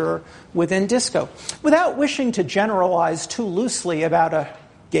culture within disco. Without wishing to generalize too loosely about a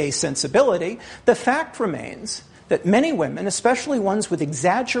gay sensibility, the fact remains that many women, especially ones with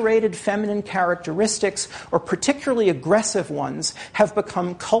exaggerated feminine characteristics or particularly aggressive ones, have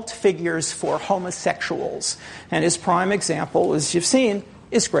become cult figures for homosexuals. And his prime example, as you've seen,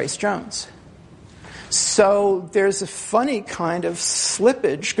 is Grace Jones. So there's a funny kind of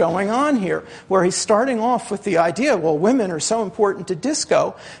slippage going on here, where he's starting off with the idea, well, women are so important to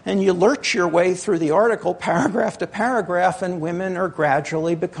disco, and you lurch your way through the article paragraph to paragraph, and women are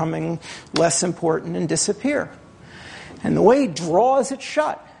gradually becoming less important and disappear. And the way he draws it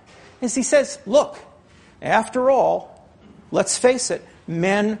shut is he says, look, after all, let's face it,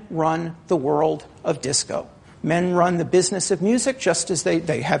 men run the world of disco. Men run the business of music just as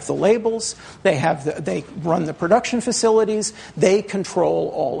they have the labels, they run the production facilities, they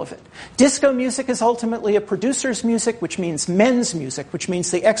control all of it. Disco music is ultimately a producer's music, which means men's music, which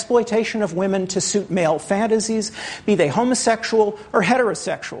means the exploitation of women to suit male fantasies, be they homosexual or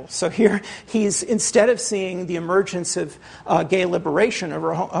heterosexual. So here he's, instead of seeing the emergence of gay liberation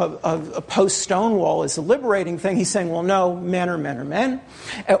or a post-Stonewall as a liberating thing, he's saying, well, no, men are men are men.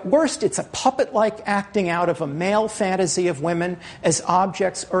 At worst, it's a puppet-like acting out of a male fantasy of women as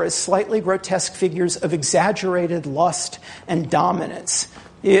objects or as slightly grotesque figures of exaggerated lust and dominance.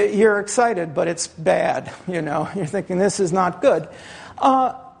 You're excited, but it's bad. You're thinking this is not good.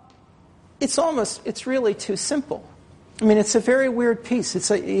 It's really too simple. I mean, it's a very weird piece.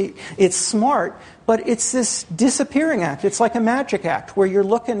 It's smart, but it's this disappearing act. It's like a magic act where you're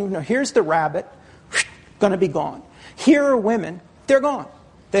looking, here's the rabbit, going to be gone. Here are women, they're gone.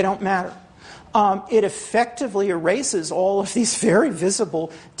 They don't matter. It effectively erases all of these very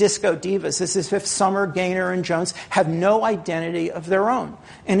visible disco divas, as if Summer, Gaynor, and Jones have no identity of their own.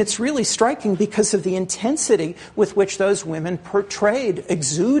 And it's really striking because of the intensity with which those women portrayed,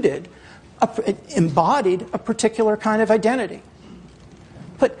 exuded, embodied a particular kind of identity.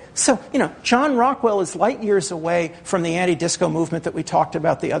 But so, John Rockwell is light years away from the anti-disco movement that we talked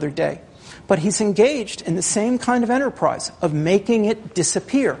about the other day. But he's engaged in the same kind of enterprise of making it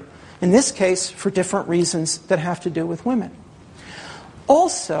disappear. In this case, for different reasons that have to do with women.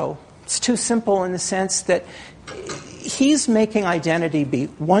 Also, it's too simple in the sense that he's making identity be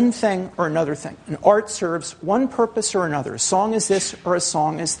one thing or another thing. And art serves one purpose or another. A song is this or a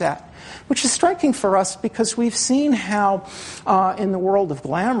song is that. Which is striking for us because we've seen how in the world of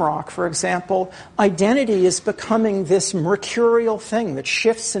glam rock, for example, identity is becoming this mercurial thing that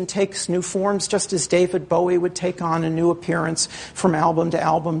shifts and takes new forms just as David Bowie would take on a new appearance from album to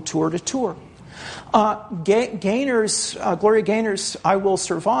album, tour to tour. Gloria Gaynor's I Will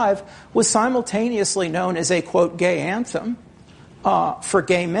Survive was simultaneously known as a, quote, gay anthem for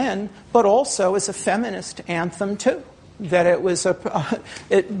gay men, but also as a feminist anthem, too. That it was at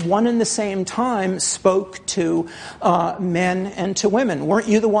one and the same time spoke to men and to women. Weren't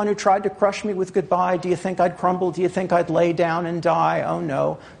you the one who tried to crush me with goodbye? Do you think I'd crumble? Do you think I'd lay down and die? Oh,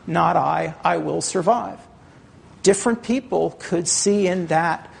 no, not I. I will survive. Different people could see in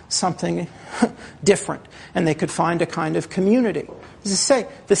that something different, and they could find a kind of community. As I say,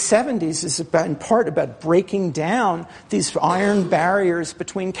 the 70s is in part about breaking down these iron barriers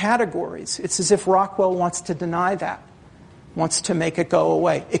between categories. It's as if Rockwell wants to deny that, wants to make it go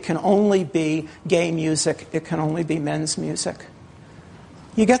away. It can only be gay music. It can only be men's music.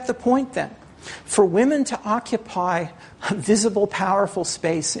 You get the point then. For women to occupy a visible, powerful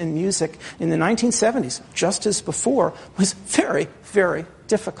space in music in the 1970s, just as before, was very, very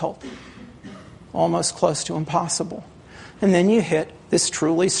difficult. Almost close to impossible. And then you hit this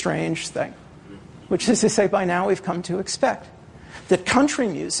truly strange thing, which is to say by now we've come to expect. That country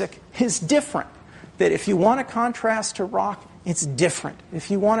music is different. That if you want a contrast to rock, it's different. If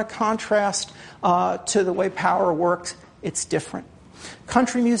you want a contrast to the way power works, it's different.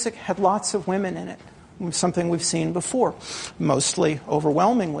 Country music had lots of women in it, something we've seen before, mostly,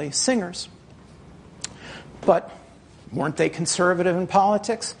 overwhelmingly, singers. But weren't they conservative in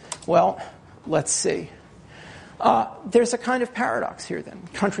politics? Well, let's see. There's a kind of paradox here then,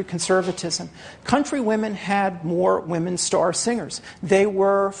 country conservatism. Country women had more women star singers. They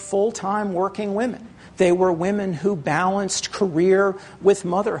were full-time working women. They were women who balanced career with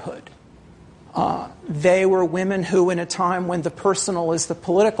motherhood. They were women who, in a time when the personal is the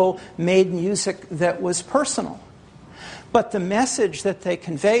political, made music that was personal. But the message that they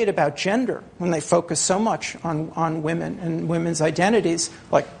conveyed about gender, when they focused so much on women and women's identities,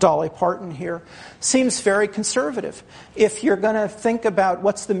 like Dolly Parton here, seems very conservative. If you're going to think about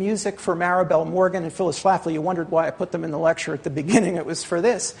what's the music for Maribel Morgan and Phyllis Schlafly, you wondered why I put them in the lecture at the beginning. It was for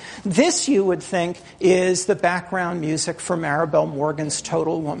this. This, you would think, is the background music for Maribel Morgan's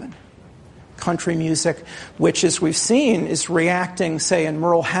Total Woman. Country music, which, as we've seen, is reacting, say, in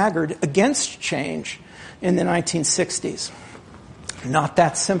Merle Haggard against change in the 1960s. Not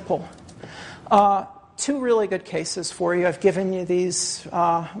that simple. Two really good cases for you. I've given you these.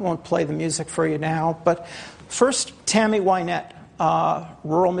 I won't play the music for you now. But first, Tammy Wynette,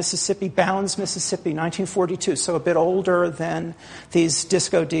 rural Mississippi, Bounds, Mississippi, 1942. So a bit older than these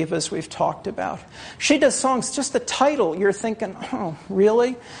disco divas we've talked about. She does songs, just the title, you're thinking, oh,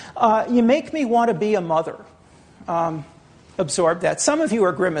 really? You Make Me Want to Be a Mother. Absorb that. Some of you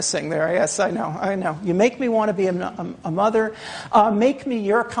are grimacing there. Yes, I know. You make me want to be a mother. Make me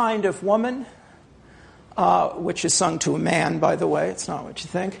your kind of woman, which is sung to a man, by the way. It's not what you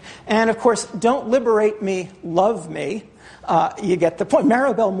think. And, of course, Don't Liberate Me, Love Me. You get the point.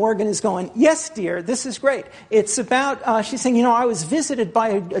 Maribel Morgan is going, yes, dear, this is great. It's about, she's saying, I was visited by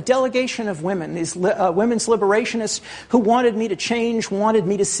a delegation of women, these women's liberationists who wanted me to change, wanted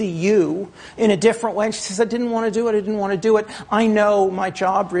me to see you in a different way. And she says, I didn't want to do it. I know my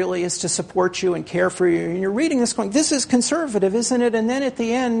job really is to support you and care for you. And you're reading this going, this is conservative, isn't it? And then at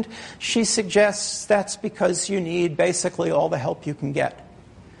the end, she suggests that's because you need basically all the help you can get.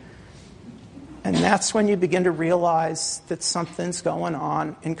 And that's when you begin to realize that something's going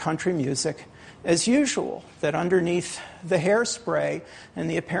on in country music, as usual, that underneath the hairspray and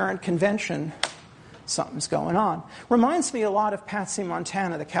the apparent convention, something's going on. Reminds me a lot of Patsy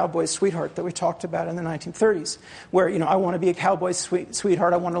Montana, the cowboy sweetheart that we talked about in the 1930s, where, I want to be a cowboy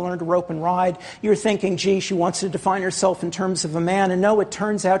sweetheart, I want to learn to rope and ride. You're thinking, gee, she wants to define herself in terms of a man, and no, it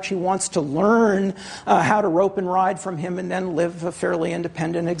turns out she wants to learn how to rope and ride from him and then live a fairly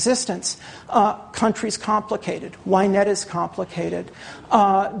independent existence. Country's complicated. Wynette is complicated.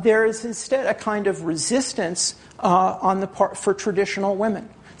 There is instead a kind of resistance on the part for traditional women.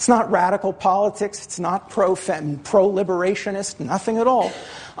 It's not radical politics. It's not pro-liberationist, nothing at all.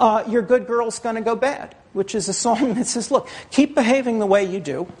 Your good girl's going to go bad, which is a song that says, look, keep behaving the way you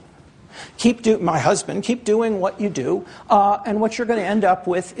do. Keep doing what you do. And what you're going to end up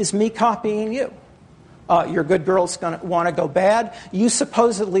with is me copying you. Your good girl's going to want to go bad. You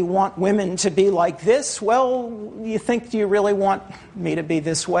supposedly want women to be like this. Well, do you really want me to be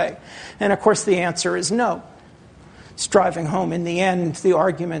this way? And, of course, the answer is no. It's driving home, in the end, the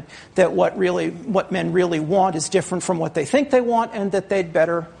argument that what men really want is different from what they think they want and that they'd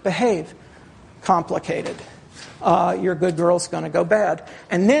better behave. Complicated. Your good girl's going to go bad.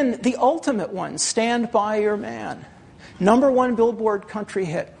 And then the ultimate one, Stand By Your Man. #1 Billboard country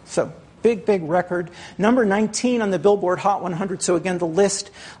hit. So big record. Number 19 on the Billboard Hot 100. So again, the list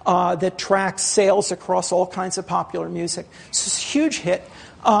that tracks sales across all kinds of popular music. It's a huge hit.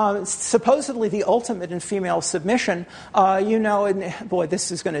 Supposedly the ultimate in female submission. And boy, this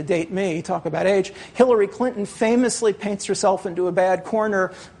is going to date me, talk about age. Hillary Clinton famously paints herself into a bad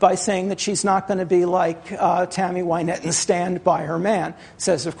corner by saying that she's not going to be like Tammy Wynette and stand by her man.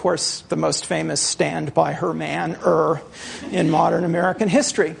 Says, of course, the most famous stand by her man in modern American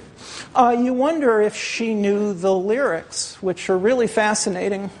history. You wonder if she knew the lyrics, which are really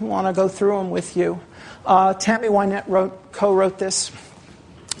fascinating. I want to go through them with you. Tammy Wynette co-wrote this.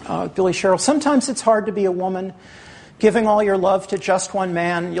 Billy Sherrill. Sometimes it's hard to be a woman, giving all your love to just one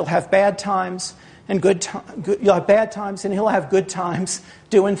man. You'll have bad times and you'll have bad times, and he'll have good times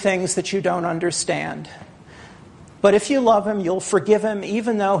doing things that you don't understand. But if you love him, you'll forgive him,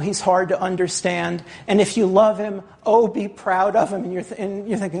 even though he's hard to understand. And if you love him, be proud of him. And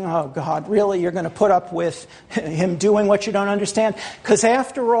you're thinking, oh, God, really? You're going to put up with him doing what you don't understand? Because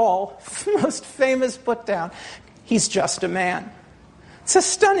after all, most famous put down, he's just a man. It's a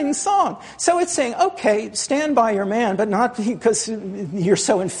stunning song. So it's saying, okay, stand by your man, but not because you're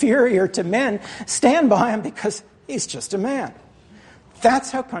so inferior to men. Stand by him because he's just a man.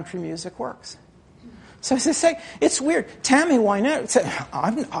 That's how country music works. So as I say, it's weird. Tammy Wynette said,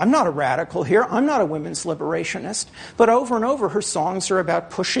 I'm not a radical here. I'm not a women's liberationist. But over and over, her songs are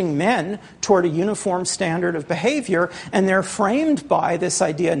about pushing men toward a uniform standard of behavior, and they're framed by this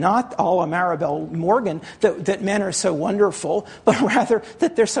idea, not a la Maribel Morgan, that men are so wonderful, but rather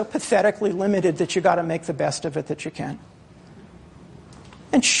that they're so pathetically limited that you got to make the best of it that you can.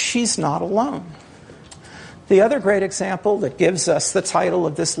 And she's not alone. The other great example that gives us the title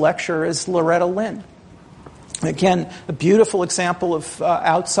of this lecture is Loretta Lynn. Again, a beautiful example of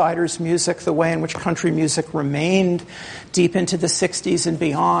outsiders' music, the way in which country music remained deep into the 60s and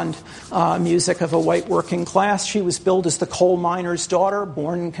beyond, music of a white working class. She was billed as the coal miner's daughter,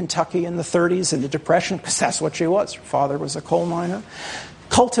 born in Kentucky in the 30s in the Depression, because that's what she was. Her father was a coal miner.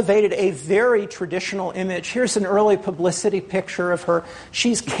 Cultivated a very traditional image. Here's an early publicity picture of her.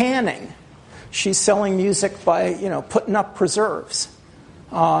 She's canning. She's selling music by, putting up preserves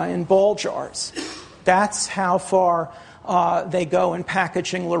in ball jars. That's how far they go in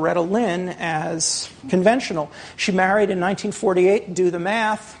packaging Loretta Lynn as conventional. She married in 1948, do the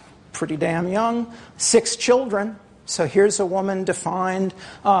math, pretty damn young, 6 children. So here's a woman defined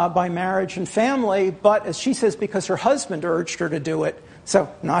by marriage and family, but as she says, because her husband urged her to do it.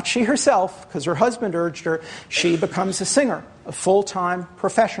 So not she herself, because her husband urged her, she becomes a singer, a full-time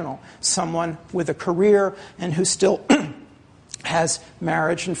professional, someone with a career and who still has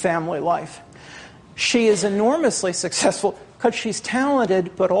marriage and family life. She is enormously successful because she's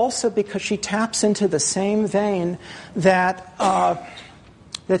talented, but also because she taps into the same vein that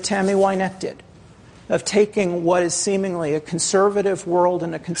Tammy Wynette did, of taking what is seemingly a conservative world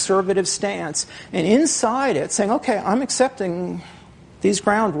and a conservative stance, and inside it saying, okay, I'm accepting these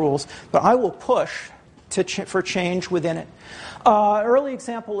ground rules, but I will push for change within it. Early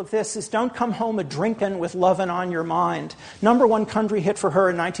example of this is Don't Come Home A-Drinkin' with Lovin' on Your Mind. #1 country hit for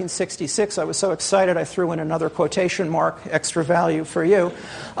her in 1966. I was so excited I threw in another quotation mark, extra value for you.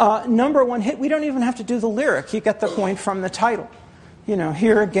 #1 hit, we don't even have to do the lyric. You get the point from the title.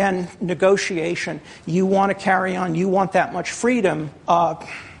 Here again, negotiation. You want to carry on. You want that much freedom.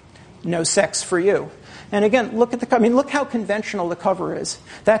 No sex for you. And again, look how conventional the cover is.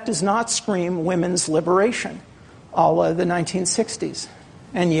 That does not scream women's liberation, a la the 1960s.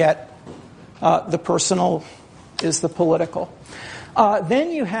 And yet, the personal is the political.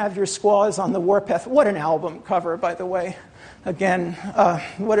 Then you have your squaws on the warpath. What an album cover, by the way. Again,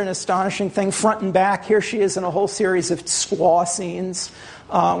 what an astonishing thing. Front and back, here she is in a whole series of squaw scenes.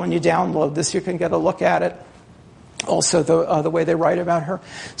 When you download this, you can get a look at it. Also, the way they write about her.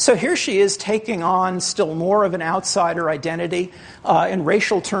 So here she is taking on still more of an outsider identity. In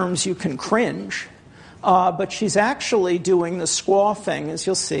racial terms, you can cringe. But she's actually doing the squaw thing, as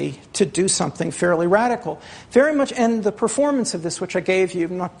you'll see, to do something fairly radical. Very much, and the performance of this, which I gave you,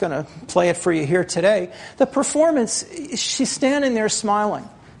 I'm not going to play it for you here today. The performance, she's standing there smiling.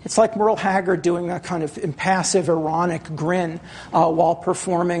 It's like Merle Haggard doing a kind of impassive, ironic grin while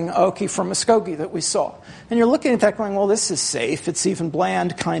performing Okie from Muskogee that we saw. And you're looking at that going, well, this is safe. It's even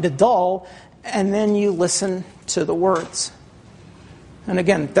bland, kind of dull. And then you listen to the words. And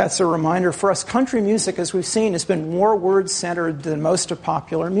again, that's a reminder for us. Country music, as we've seen, has been more word-centered than most of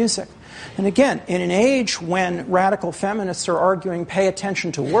popular music. And again, in an age when radical feminists are arguing pay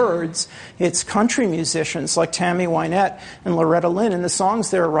attention to words, it's country musicians like Tammy Wynette and Loretta Lynn and the songs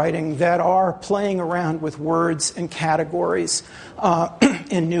they're writing that are playing around with words and categories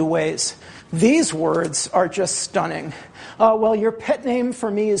in new ways. These words are just stunning. Well, your pet name for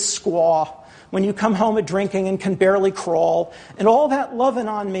me is Squaw. When you come home a-drinking and can barely crawl, and all that lovin'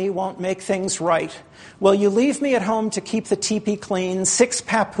 on me won't make things right. Well, you leave me at home to keep the teepee clean, 6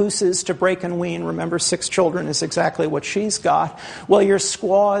 papooses to break and wean. Remember, 6 children is exactly what she's got. Well, your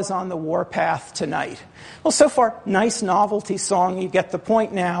squaw is on the warpath tonight. Well, so far, nice novelty song. You get the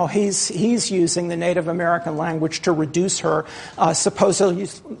point now. He's using the Native American language to reduce her supposedly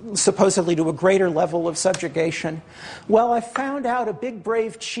to a greater level of subjugation. Well, I found out a big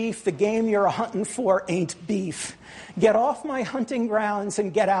brave chief, the game you're a-hunting for ain't beef. Get off my hunting grounds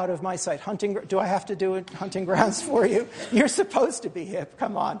and get out of my sight. Do I have to do it, hunting grounds for you? You're supposed to be hip.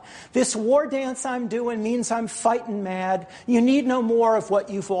 Come on. This war dance I'm doing means I'm fighting mad. You need no more of what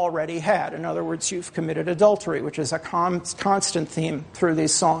you've already had. In other words, you've committed adultery, which is a constant theme through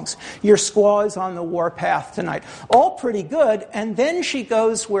these songs. Your squaw is on the warpath tonight. All pretty good. And then she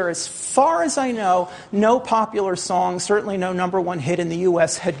goes where, as far as I know, no popular song, certainly no #1 hit in the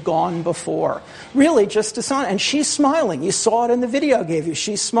U.S. had gone before. Really, just a song. And she's smiling. You saw it in the video I gave you.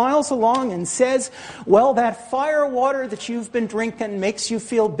 She smiles along and says, well, that fire water that you've been drinking makes you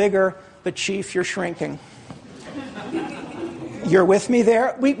feel bigger, but Chief, you're shrinking. You're with me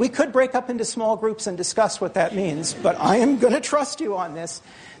there? We could break up into small groups and discuss what that means, but I am going to trust you on this.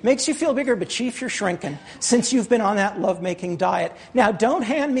 Makes you feel bigger, but Chief, you're shrinking, since you've been on that lovemaking diet. Now, don't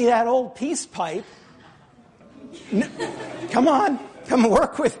hand me that old peace pipe. No, come on, come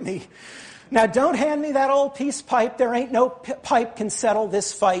work with me. Now, don't hand me that old peace pipe. There ain't no pipe can settle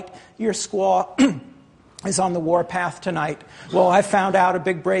this fight. Your squaw is on the warpath tonight. Well, I found out a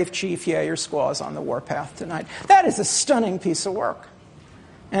big brave chief. Yeah, your squaw is on the warpath tonight. That is a stunning piece of work.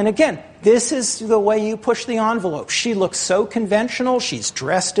 And again, this is the way you push the envelope. She looks so conventional. She's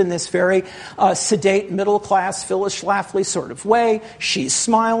dressed in this very sedate, middle-class, Phyllis Schlafly sort of way. She's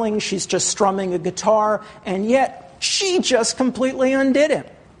smiling. She's just strumming a guitar. And yet, she just completely undid him.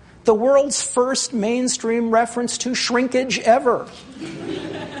 The world's first mainstream reference to shrinkage ever.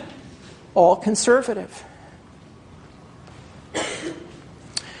 All conservative.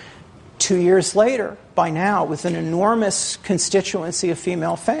 2 years later, by now, with an enormous constituency of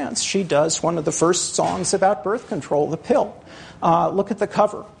female fans, she does one of the first songs about birth control, The Pill. Look at the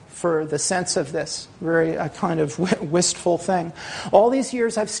cover for the sense of this. Very kind of wistful thing. All these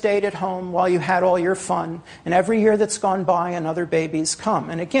years I've stayed at home while you had all your fun, and every year that's gone by, another baby's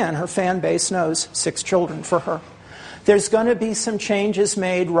come. And again, her fan base knows 6 children for her. There's going to be some changes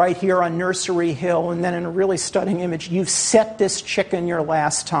made right here on Nursery Hill, and then in a really stunning image, you've set this chicken your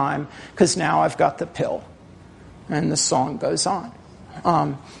last time, because now I've got the pill. And the song goes on.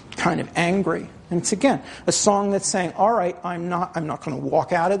 Kind of angry. And it's, again, a song that's saying, all right, I'm not going to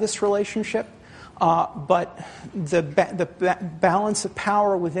walk out of this relationship, but the balance of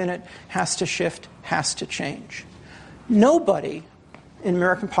power within it has to shift, has to change. Nobody in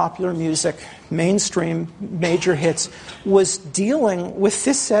American popular music, mainstream, major hits, was dealing with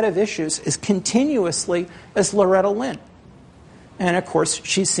this set of issues as continuously as Loretta Lynn. And, of course,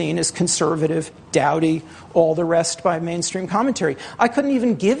 she's seen as conservative, dowdy, all the rest by mainstream commentary. I couldn't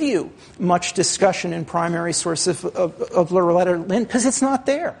even give you much discussion in primary sources of Loretta Lynn because it's not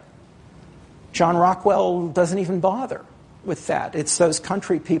there. John Rockwell doesn't even bother with that. It's those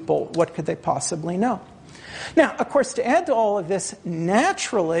country people. What could they possibly know? Now, of course, to add to all of this,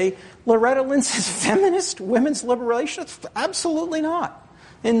 naturally, Loretta Lynn says feminist women's liberation? Absolutely not.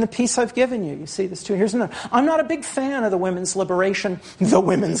 In the piece I've given you, you see this too. Here's another. I'm not a big fan of the women's liberation,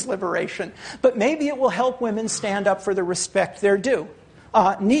 but maybe it will help women stand up for the respect they're due.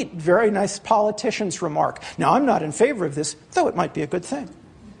 Neat, very nice politician's remark. Now, I'm not in favor of this, though it might be a good thing.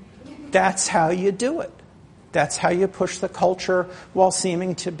 That's how you do it. That's how you push the culture while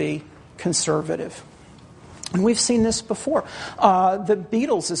seeming to be conservative. And we've seen this before. The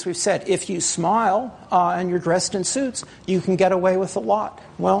Beatles, as we've said, if you smile and you're dressed in suits, you can get away with a lot.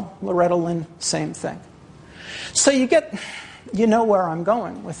 Well, Loretta Lynn, same thing. So you know where I'm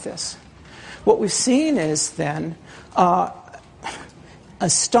going with this. What we've seen is then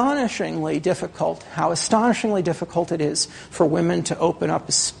astonishingly difficult, how astonishingly difficult it is for women to open up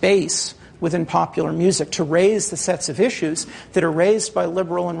a space within popular music to raise the sets of issues that are raised by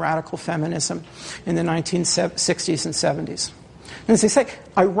liberal and radical feminism in the 1960s and 70s. And as I say,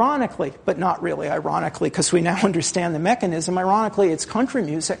 ironically, but not really ironically, because we now understand the mechanism, ironically, it's country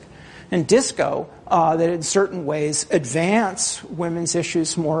music and disco that in certain ways advance women's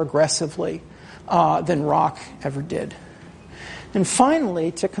issues more aggressively than rock ever did. And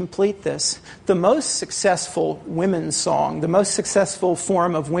finally, to complete this, the most successful women's song, the most successful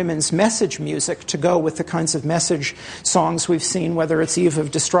form of women's message music to go with the kinds of message songs we've seen, whether it's Eve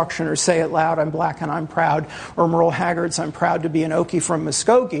of Destruction or Say It Loud, I'm Black and I'm Proud, or Merle Haggard's I'm Proud to be an Okie from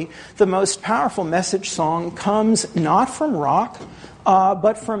Muskogee, the most powerful message song comes not from rock,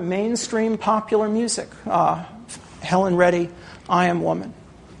 but from mainstream popular music. Helen Reddy, I Am Woman.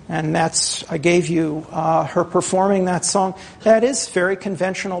 And I gave you her performing that song. That is very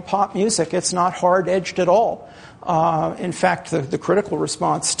conventional pop music. It's not hard-edged at all. In fact, the critical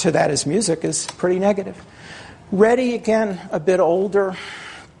response to that as music is pretty negative. Reddy, again, a bit older,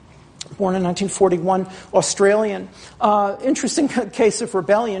 born in 1941, Australian. Interesting case of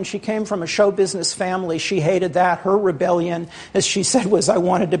rebellion. She came from a show business family. She hated that. Her rebellion, as she said, was I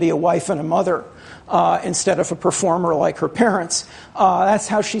wanted to be a wife and a mother. Instead of a performer like her parents. That's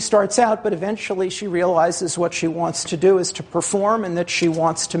how she starts out, but eventually she realizes what she wants to do is to perform and that she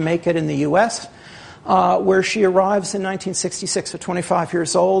wants to make it in the U.S., where she arrives in 1966 at 25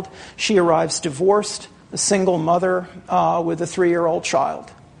 years old. She arrives divorced, a single mother with a 3-year-old child.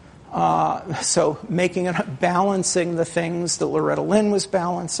 So balancing the things that Loretta Lynn was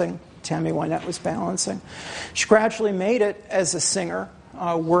balancing, Tammy Wynette was balancing. She gradually made it as a singer.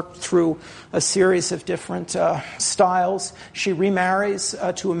 Worked through a series of different styles. She remarries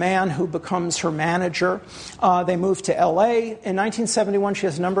to a man who becomes her manager. They move to L.A. In 1971, she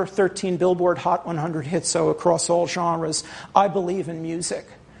has number 13 Billboard Hot 100 hit, so across all genres, I Believe in Music.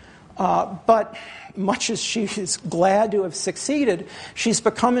 But much as she is glad to have succeeded, she's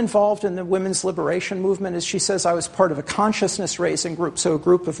become involved in the women's liberation movement. As she says, I was part of a consciousness-raising group, so a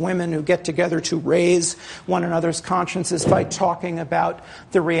group of women who get together to raise one another's consciences by talking about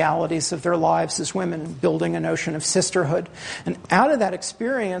the realities of their lives as women, building a notion of sisterhood. And out of that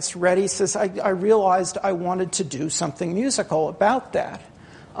experience, Reddy says, I realized I wanted to do something musical about that.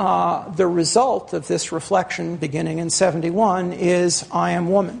 the result of this reflection beginning in 1971 is I Am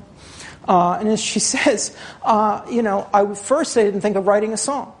Woman. And as she says, I didn't think of writing a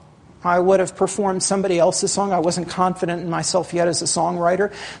song. I would have performed somebody else's song. I wasn't confident in myself yet as a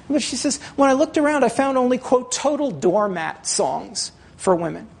songwriter. But she says, when I looked around, I found only, quote, total doormat songs for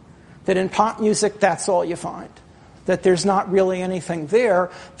women. That in pop music, that's all you find. That there's not really anything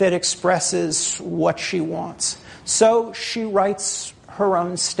there that expresses what she wants. So she writes her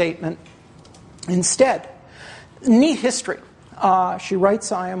own statement instead. Neat history. She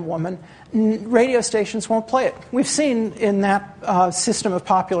writes I Am Woman. Radio stations won't play it. We've seen in that system of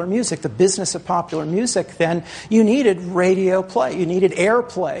popular music, the business of popular music, then you needed radio play. You needed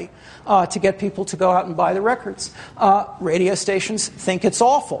airplay to get people to go out and buy the records. Radio stations think it's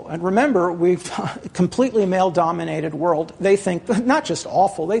awful. And remember, we've completely male-dominated world. They think, not just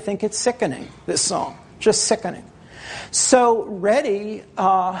awful, they think it's sickening, this song. Just sickening. So Reddy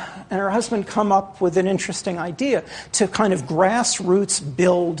and her husband come up with an interesting idea to kind of grassroots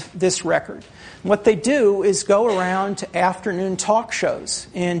build this record. What they do is go around to afternoon talk shows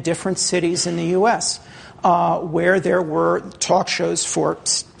in different cities in the U.S. Where there were talk shows for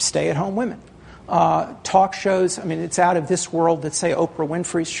stay-at-home women. Talk shows, I mean, it's out of this world that, say, Oprah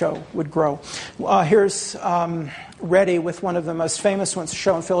Winfrey's show would grow. Here's Reddy with one of the most famous ones, a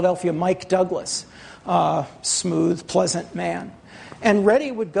show in Philadelphia, Mike Douglas. Smooth, pleasant man. And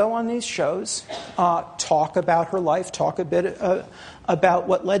Reddy would go on these shows, talk about her life, talk a bit about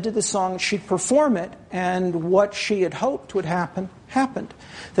what led to the song. She'd perform it, and what she had hoped would happen, happened.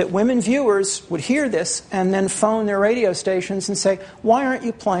 That women viewers would hear this and then phone their radio stations and say, why aren't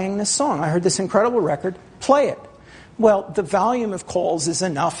you playing this song? I heard this incredible record, play it. Well, the volume of calls is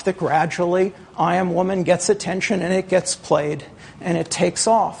enough that gradually I Am Woman gets attention and it gets played and it takes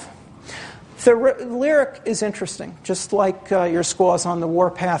off. The lyric is interesting. Just like your squaws on the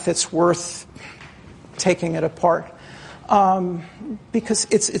warpath, it's worth taking it apart. Because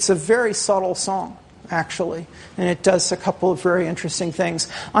it's a very subtle song, actually. And it does a couple of very interesting things.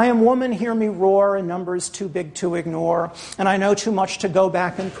 I am woman, hear me roar, a number's too big to ignore. And I know too much to go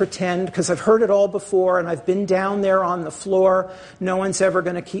back and pretend, because I've heard it all before, and I've been down there on the floor. No one's ever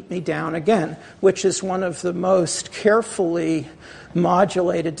going to keep me down again, which is one of the most carefully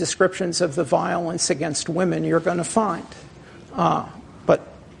modulated descriptions of the violence against women you're going to find. But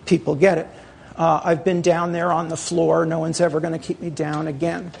people get it. I've been down there on the floor. No one's ever going to keep me down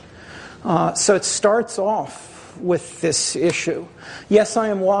again. So it starts off with this issue. Yes, I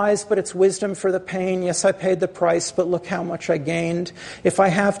am wise, but it's wisdom for the pain. Yes, I paid the price, but look how much I gained. If I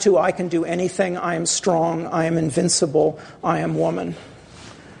have to, I can do anything. I am strong. I am invincible. I am woman.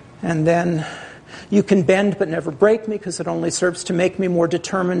 And then, you can bend but never break me, because it only serves to make me more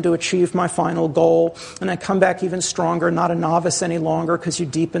determined to achieve my final goal. And I come back even stronger, not a novice any longer, because you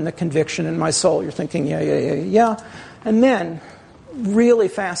deepen the conviction in my soul. You're thinking, yeah. And then, really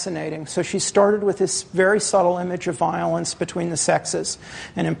fascinating. So she started with this very subtle image of violence between the sexes,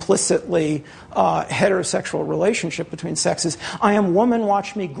 and implicitly heterosexual relationship between sexes. I am woman,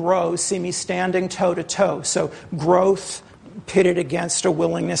 watch me grow, see me standing toe to toe. So growth pitted against a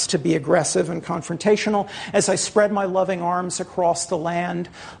willingness to be aggressive and confrontational. As I spread my loving arms across the land,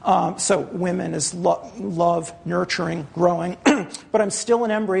 so women is love, nurturing, growing. But I'm still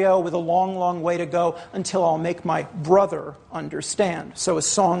an embryo with a long, long way to go until I'll make my brother understand. So a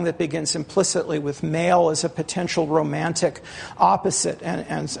song that begins implicitly with male as a potential romantic opposite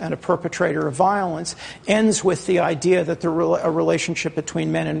and a perpetrator of violence ends with the idea that a relationship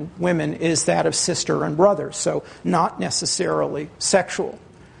between men and women is that of sister and brother. So not necessarily sexual.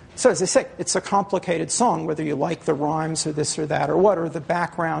 So as I say, it's a complicated song, whether you like the rhymes or this or that or what, or the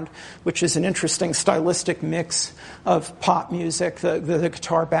background, which is an interesting stylistic mix of pop music. The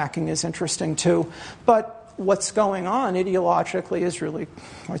guitar backing is interesting too. But what's going on ideologically is really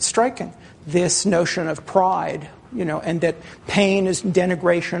quite striking. This notion of pride, and that pain is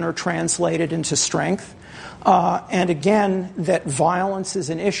denigration or translated into strength. And again, that violence is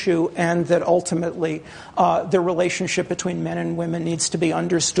an issue, and that ultimately the relationship between men and women needs to be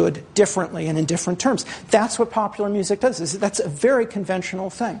understood differently and in different terms. That's what popular music does. That's a very conventional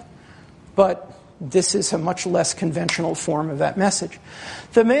thing. But this is a much less conventional form of that message.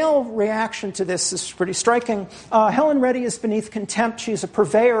 The male reaction to this is pretty striking. Helen Reddy is beneath contempt. She's a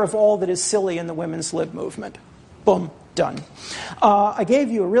purveyor of all that is silly in the women's lib movement. Boom, done. I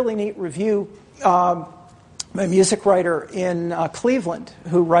gave you a really neat review a music writer in Cleveland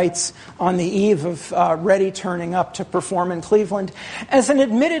who writes on the eve of Reddy turning up to perform in Cleveland, as an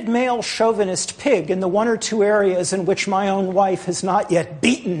admitted male chauvinist pig in the one or two areas in which my own wife has not yet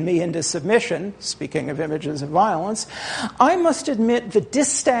beaten me into submission, speaking of images of violence, I must admit the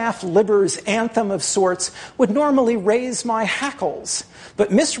distaff libber's anthem of sorts would normally raise my hackles.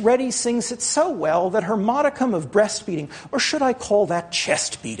 But Miss Reddy sings it so well that her modicum of breastbeating, or should I call that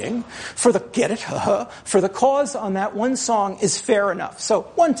chest beating, for the cause on that one song is fair enough. So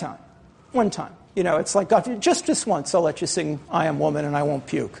one time. It's like, God, just this once I'll let you sing I Am Woman and I won't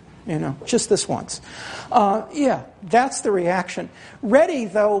puke. Just this once. That's the reaction. Reddy,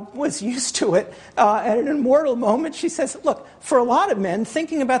 though, was used to it. At an immortal moment, she says, look, for a lot of men,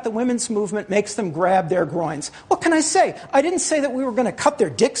 thinking about the women's movement makes them grab their groins. What can I say? I didn't say that we were going to cut their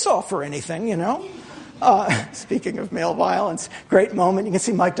dicks off or anything, Speaking of male violence, great moment. You can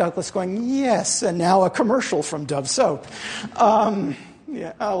see Mike Douglas going, yes, and now a commercial from Dove Soap.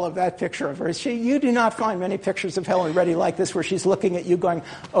 Yeah, I love that picture of her. You do not find many pictures of Helen Reddy like this where she's looking at you going,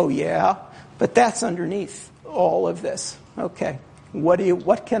 oh yeah, but that's underneath all of this. Okay,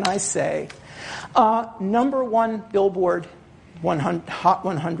 what can I say? Number one Billboard Hot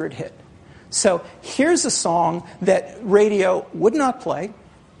 100 hit. So here's a song that radio would not play,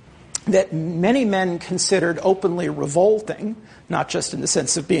 that many men considered openly revolting, not just in the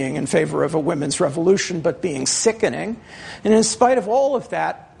sense of being in favor of a women's revolution, but being sickening. And in spite of all of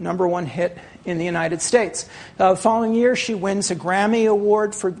that, number one hit in the United States. The following year, she wins a Grammy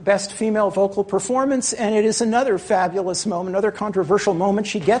Award for Best Female Vocal Performance, and it is another fabulous moment, another controversial moment.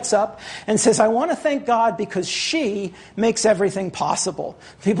 She gets up and says, I want to thank God because she makes everything possible.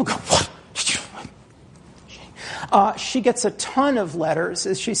 People go, what? She gets a ton of letters,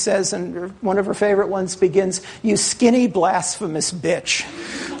 as she says, and one of her favorite ones begins, you skinny, blasphemous bitch.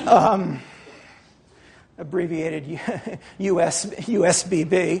 Abbreviated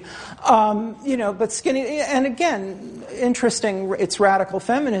USBB. But skinny, and again, interesting, it's radical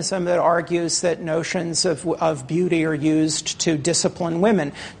feminism that argues that notions of beauty are used to discipline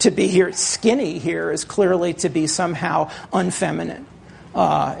women. To be here, skinny here is clearly to be somehow unfeminine.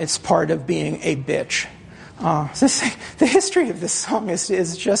 It's part of being a bitch. The history of this song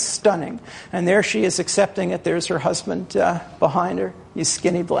is just stunning. And there she is accepting it. There's her husband behind her. You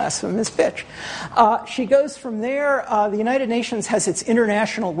skinny, blasphemous bitch. She goes from there. The United Nations has its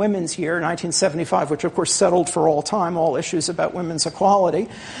International Women's Year, 1975, which, of course, settled for all time all issues about women's equality.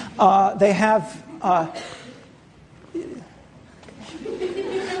 They have...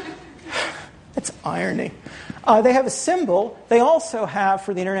 it's irony. They have a symbol. They also have,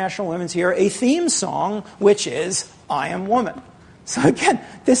 for the International Women's Year, a theme song, which is I Am Woman. So again,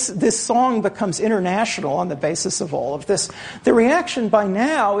 this song becomes international on the basis of all of this. The reaction by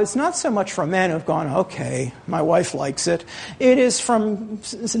now is not so much from men who've gone, okay, my wife likes it. It is from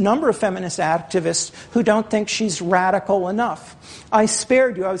a number of feminist activists who don't think she's radical enough. I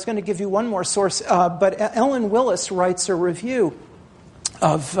spared you. I was going to give you one more source, but Ellen Willis writes a review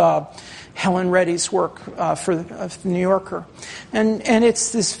of Helen Reddy's work for the New Yorker. And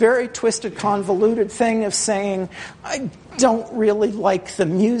it's this very twisted, convoluted thing of saying, I don't really like the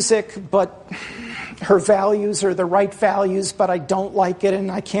music, but her values are the right values, but I don't like it,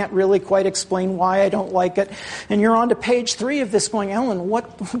 and I can't really quite explain why I don't like it. And you're on to page 3 of this going, Ellen,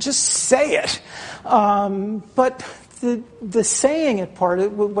 just say it. But the saying it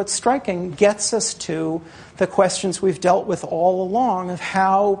part, what's striking, gets us to the questions we've dealt with all along of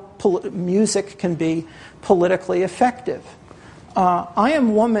how music can be politically effective. I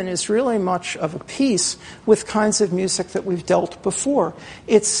Am Woman is really much of a piece with kinds of music that we've dealt before.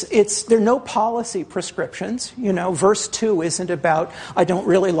 There are no policy prescriptions. Verse 2 isn't about, I don't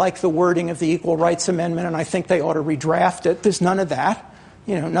really like the wording of the Equal Rights Amendment and I think they ought to redraft it. There's none of that.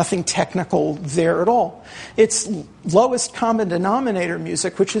 Nothing technical there at all. It's lowest common denominator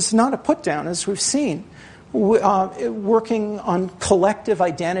music, which is not a put-down, as we've seen. Working on collective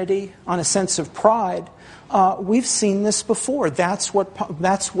identity, on a sense of pride. We've seen this before. That's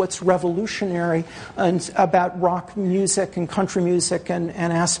what's revolutionary about rock music and country music and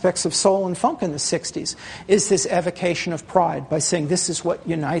aspects of soul and funk in the 60s, is this evocation of pride by saying this is what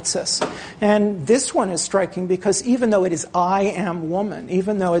unites us. And this one is striking because even though it is I Am Woman,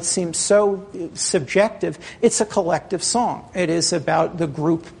 even though it seems so subjective, it's a collective song. It is about the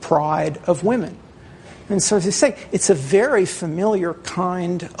group pride of women. And so as I say, it's a very familiar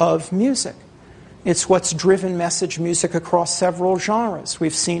kind of music. It's what's driven message music across several genres.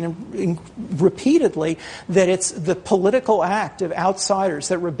 We've seen repeatedly that it's the political act of outsiders,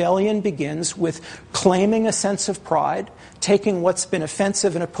 that rebellion begins with claiming a sense of pride, taking what's been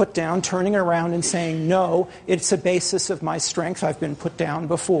offensive and put down, turning around and saying, no, it's a basis of my strength, I've been put down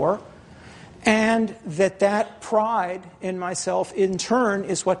before. And that pride in myself, in turn,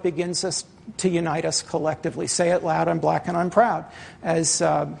 is what begins us to unite us collectively. Say it loud, I'm black and I'm proud, as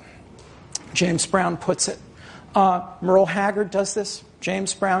James Brown puts it. Merle Haggard does this.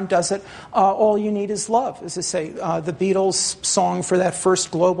 James Brown does it. All you need is love, as I say. The Beatles' song for that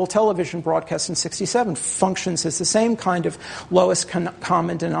first global television broadcast in '67 functions as the same kind of lowest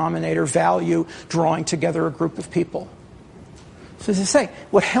common denominator value, drawing together a group of people. So as I say,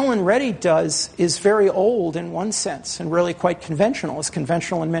 what Helen Reddy does is very old in one sense and really quite conventional. As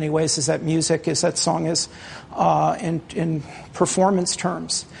conventional in many ways as that music, as that song is in performance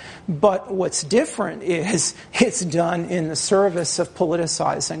terms. But what's different is it's done in the service of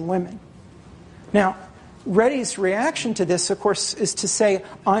politicizing women. Now, Reddy's reaction to this, of course, is to say,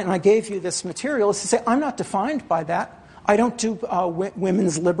 and I gave you this material, is to say, I'm not defined by that. I don't do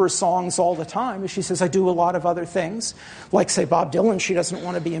women's liber songs all the time. She says, I do a lot of other things. Like, say, Bob Dylan, she doesn't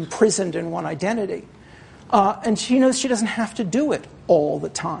want to be imprisoned in one identity. And she knows she doesn't have to do it all the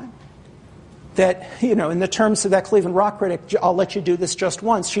time. That, in the terms of that Cleveland rock critic, I'll let you do this just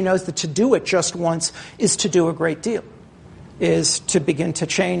once. She knows that to do it just once is to do a great deal, is to begin to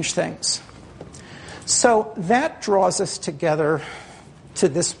change things. So that draws us together to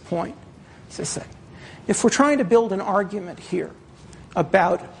this point, as I say. If we're trying to build an argument here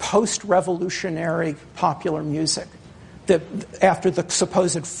about post-revolutionary popular music, after the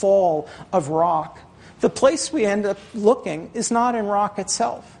supposed fall of rock, the place we end up looking is not in rock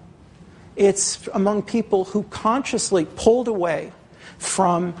itself. It's among people who consciously pulled away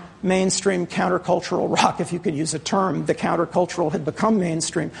from mainstream countercultural rock, if you could use a term. The countercultural had become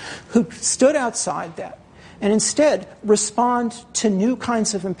mainstream, who stood outside that and instead respond to new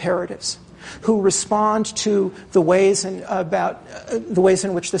kinds of imperatives, who respond to the ways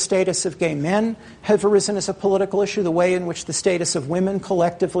in which the status of gay men have arisen as a political issue, the way in which the status of women,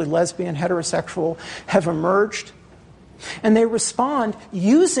 collectively lesbian, heterosexual, have emerged. And they respond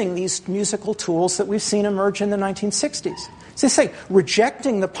using these musical tools that we've seen emerge in the 1960s. So they say,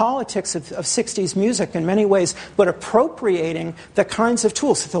 rejecting the politics of 60s music in many ways, but appropriating the kinds of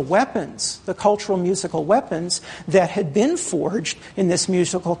tools, the weapons, the cultural musical weapons that had been forged in this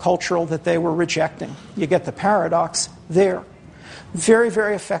musical cultural that they were rejecting. You get the paradox there. Very,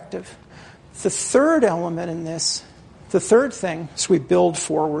 very effective. The third element in this, the third thing, as we build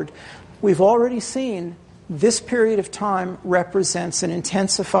forward, we've already seen this period of time represents an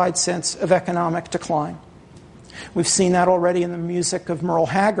intensified sense of economic decline. We've seen that already in the music of Merle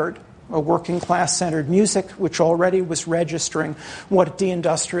Haggard, a working-class-centered music, which already was registering what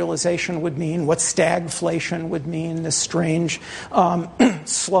deindustrialization would mean, what stagflation would mean, this strange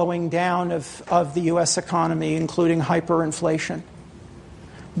slowing down of the U.S. economy, including hyperinflation.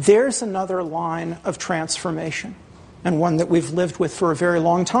 There's another line of transformation, and one that we've lived with for a very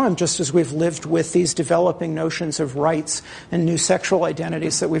long time, just as we've lived with these developing notions of rights and new sexual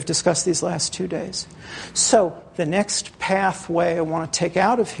identities that we've discussed these last 2 days. So the next pathway I want to take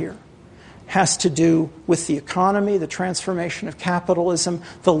out of here has to do with the economy, the transformation of capitalism,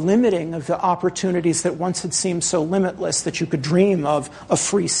 the limiting of the opportunities that once had seemed so limitless that you could dream of a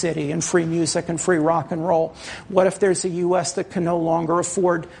free city and free music and free rock and roll. What if there's a U.S. that can no longer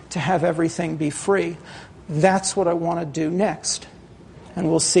afford to have everything be free? That's what I want to do next. And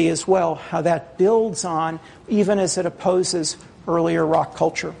we'll see as well how that builds on, even as it opposes earlier rock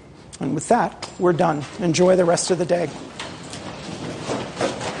culture. And with that, we're done. Enjoy the rest of the day.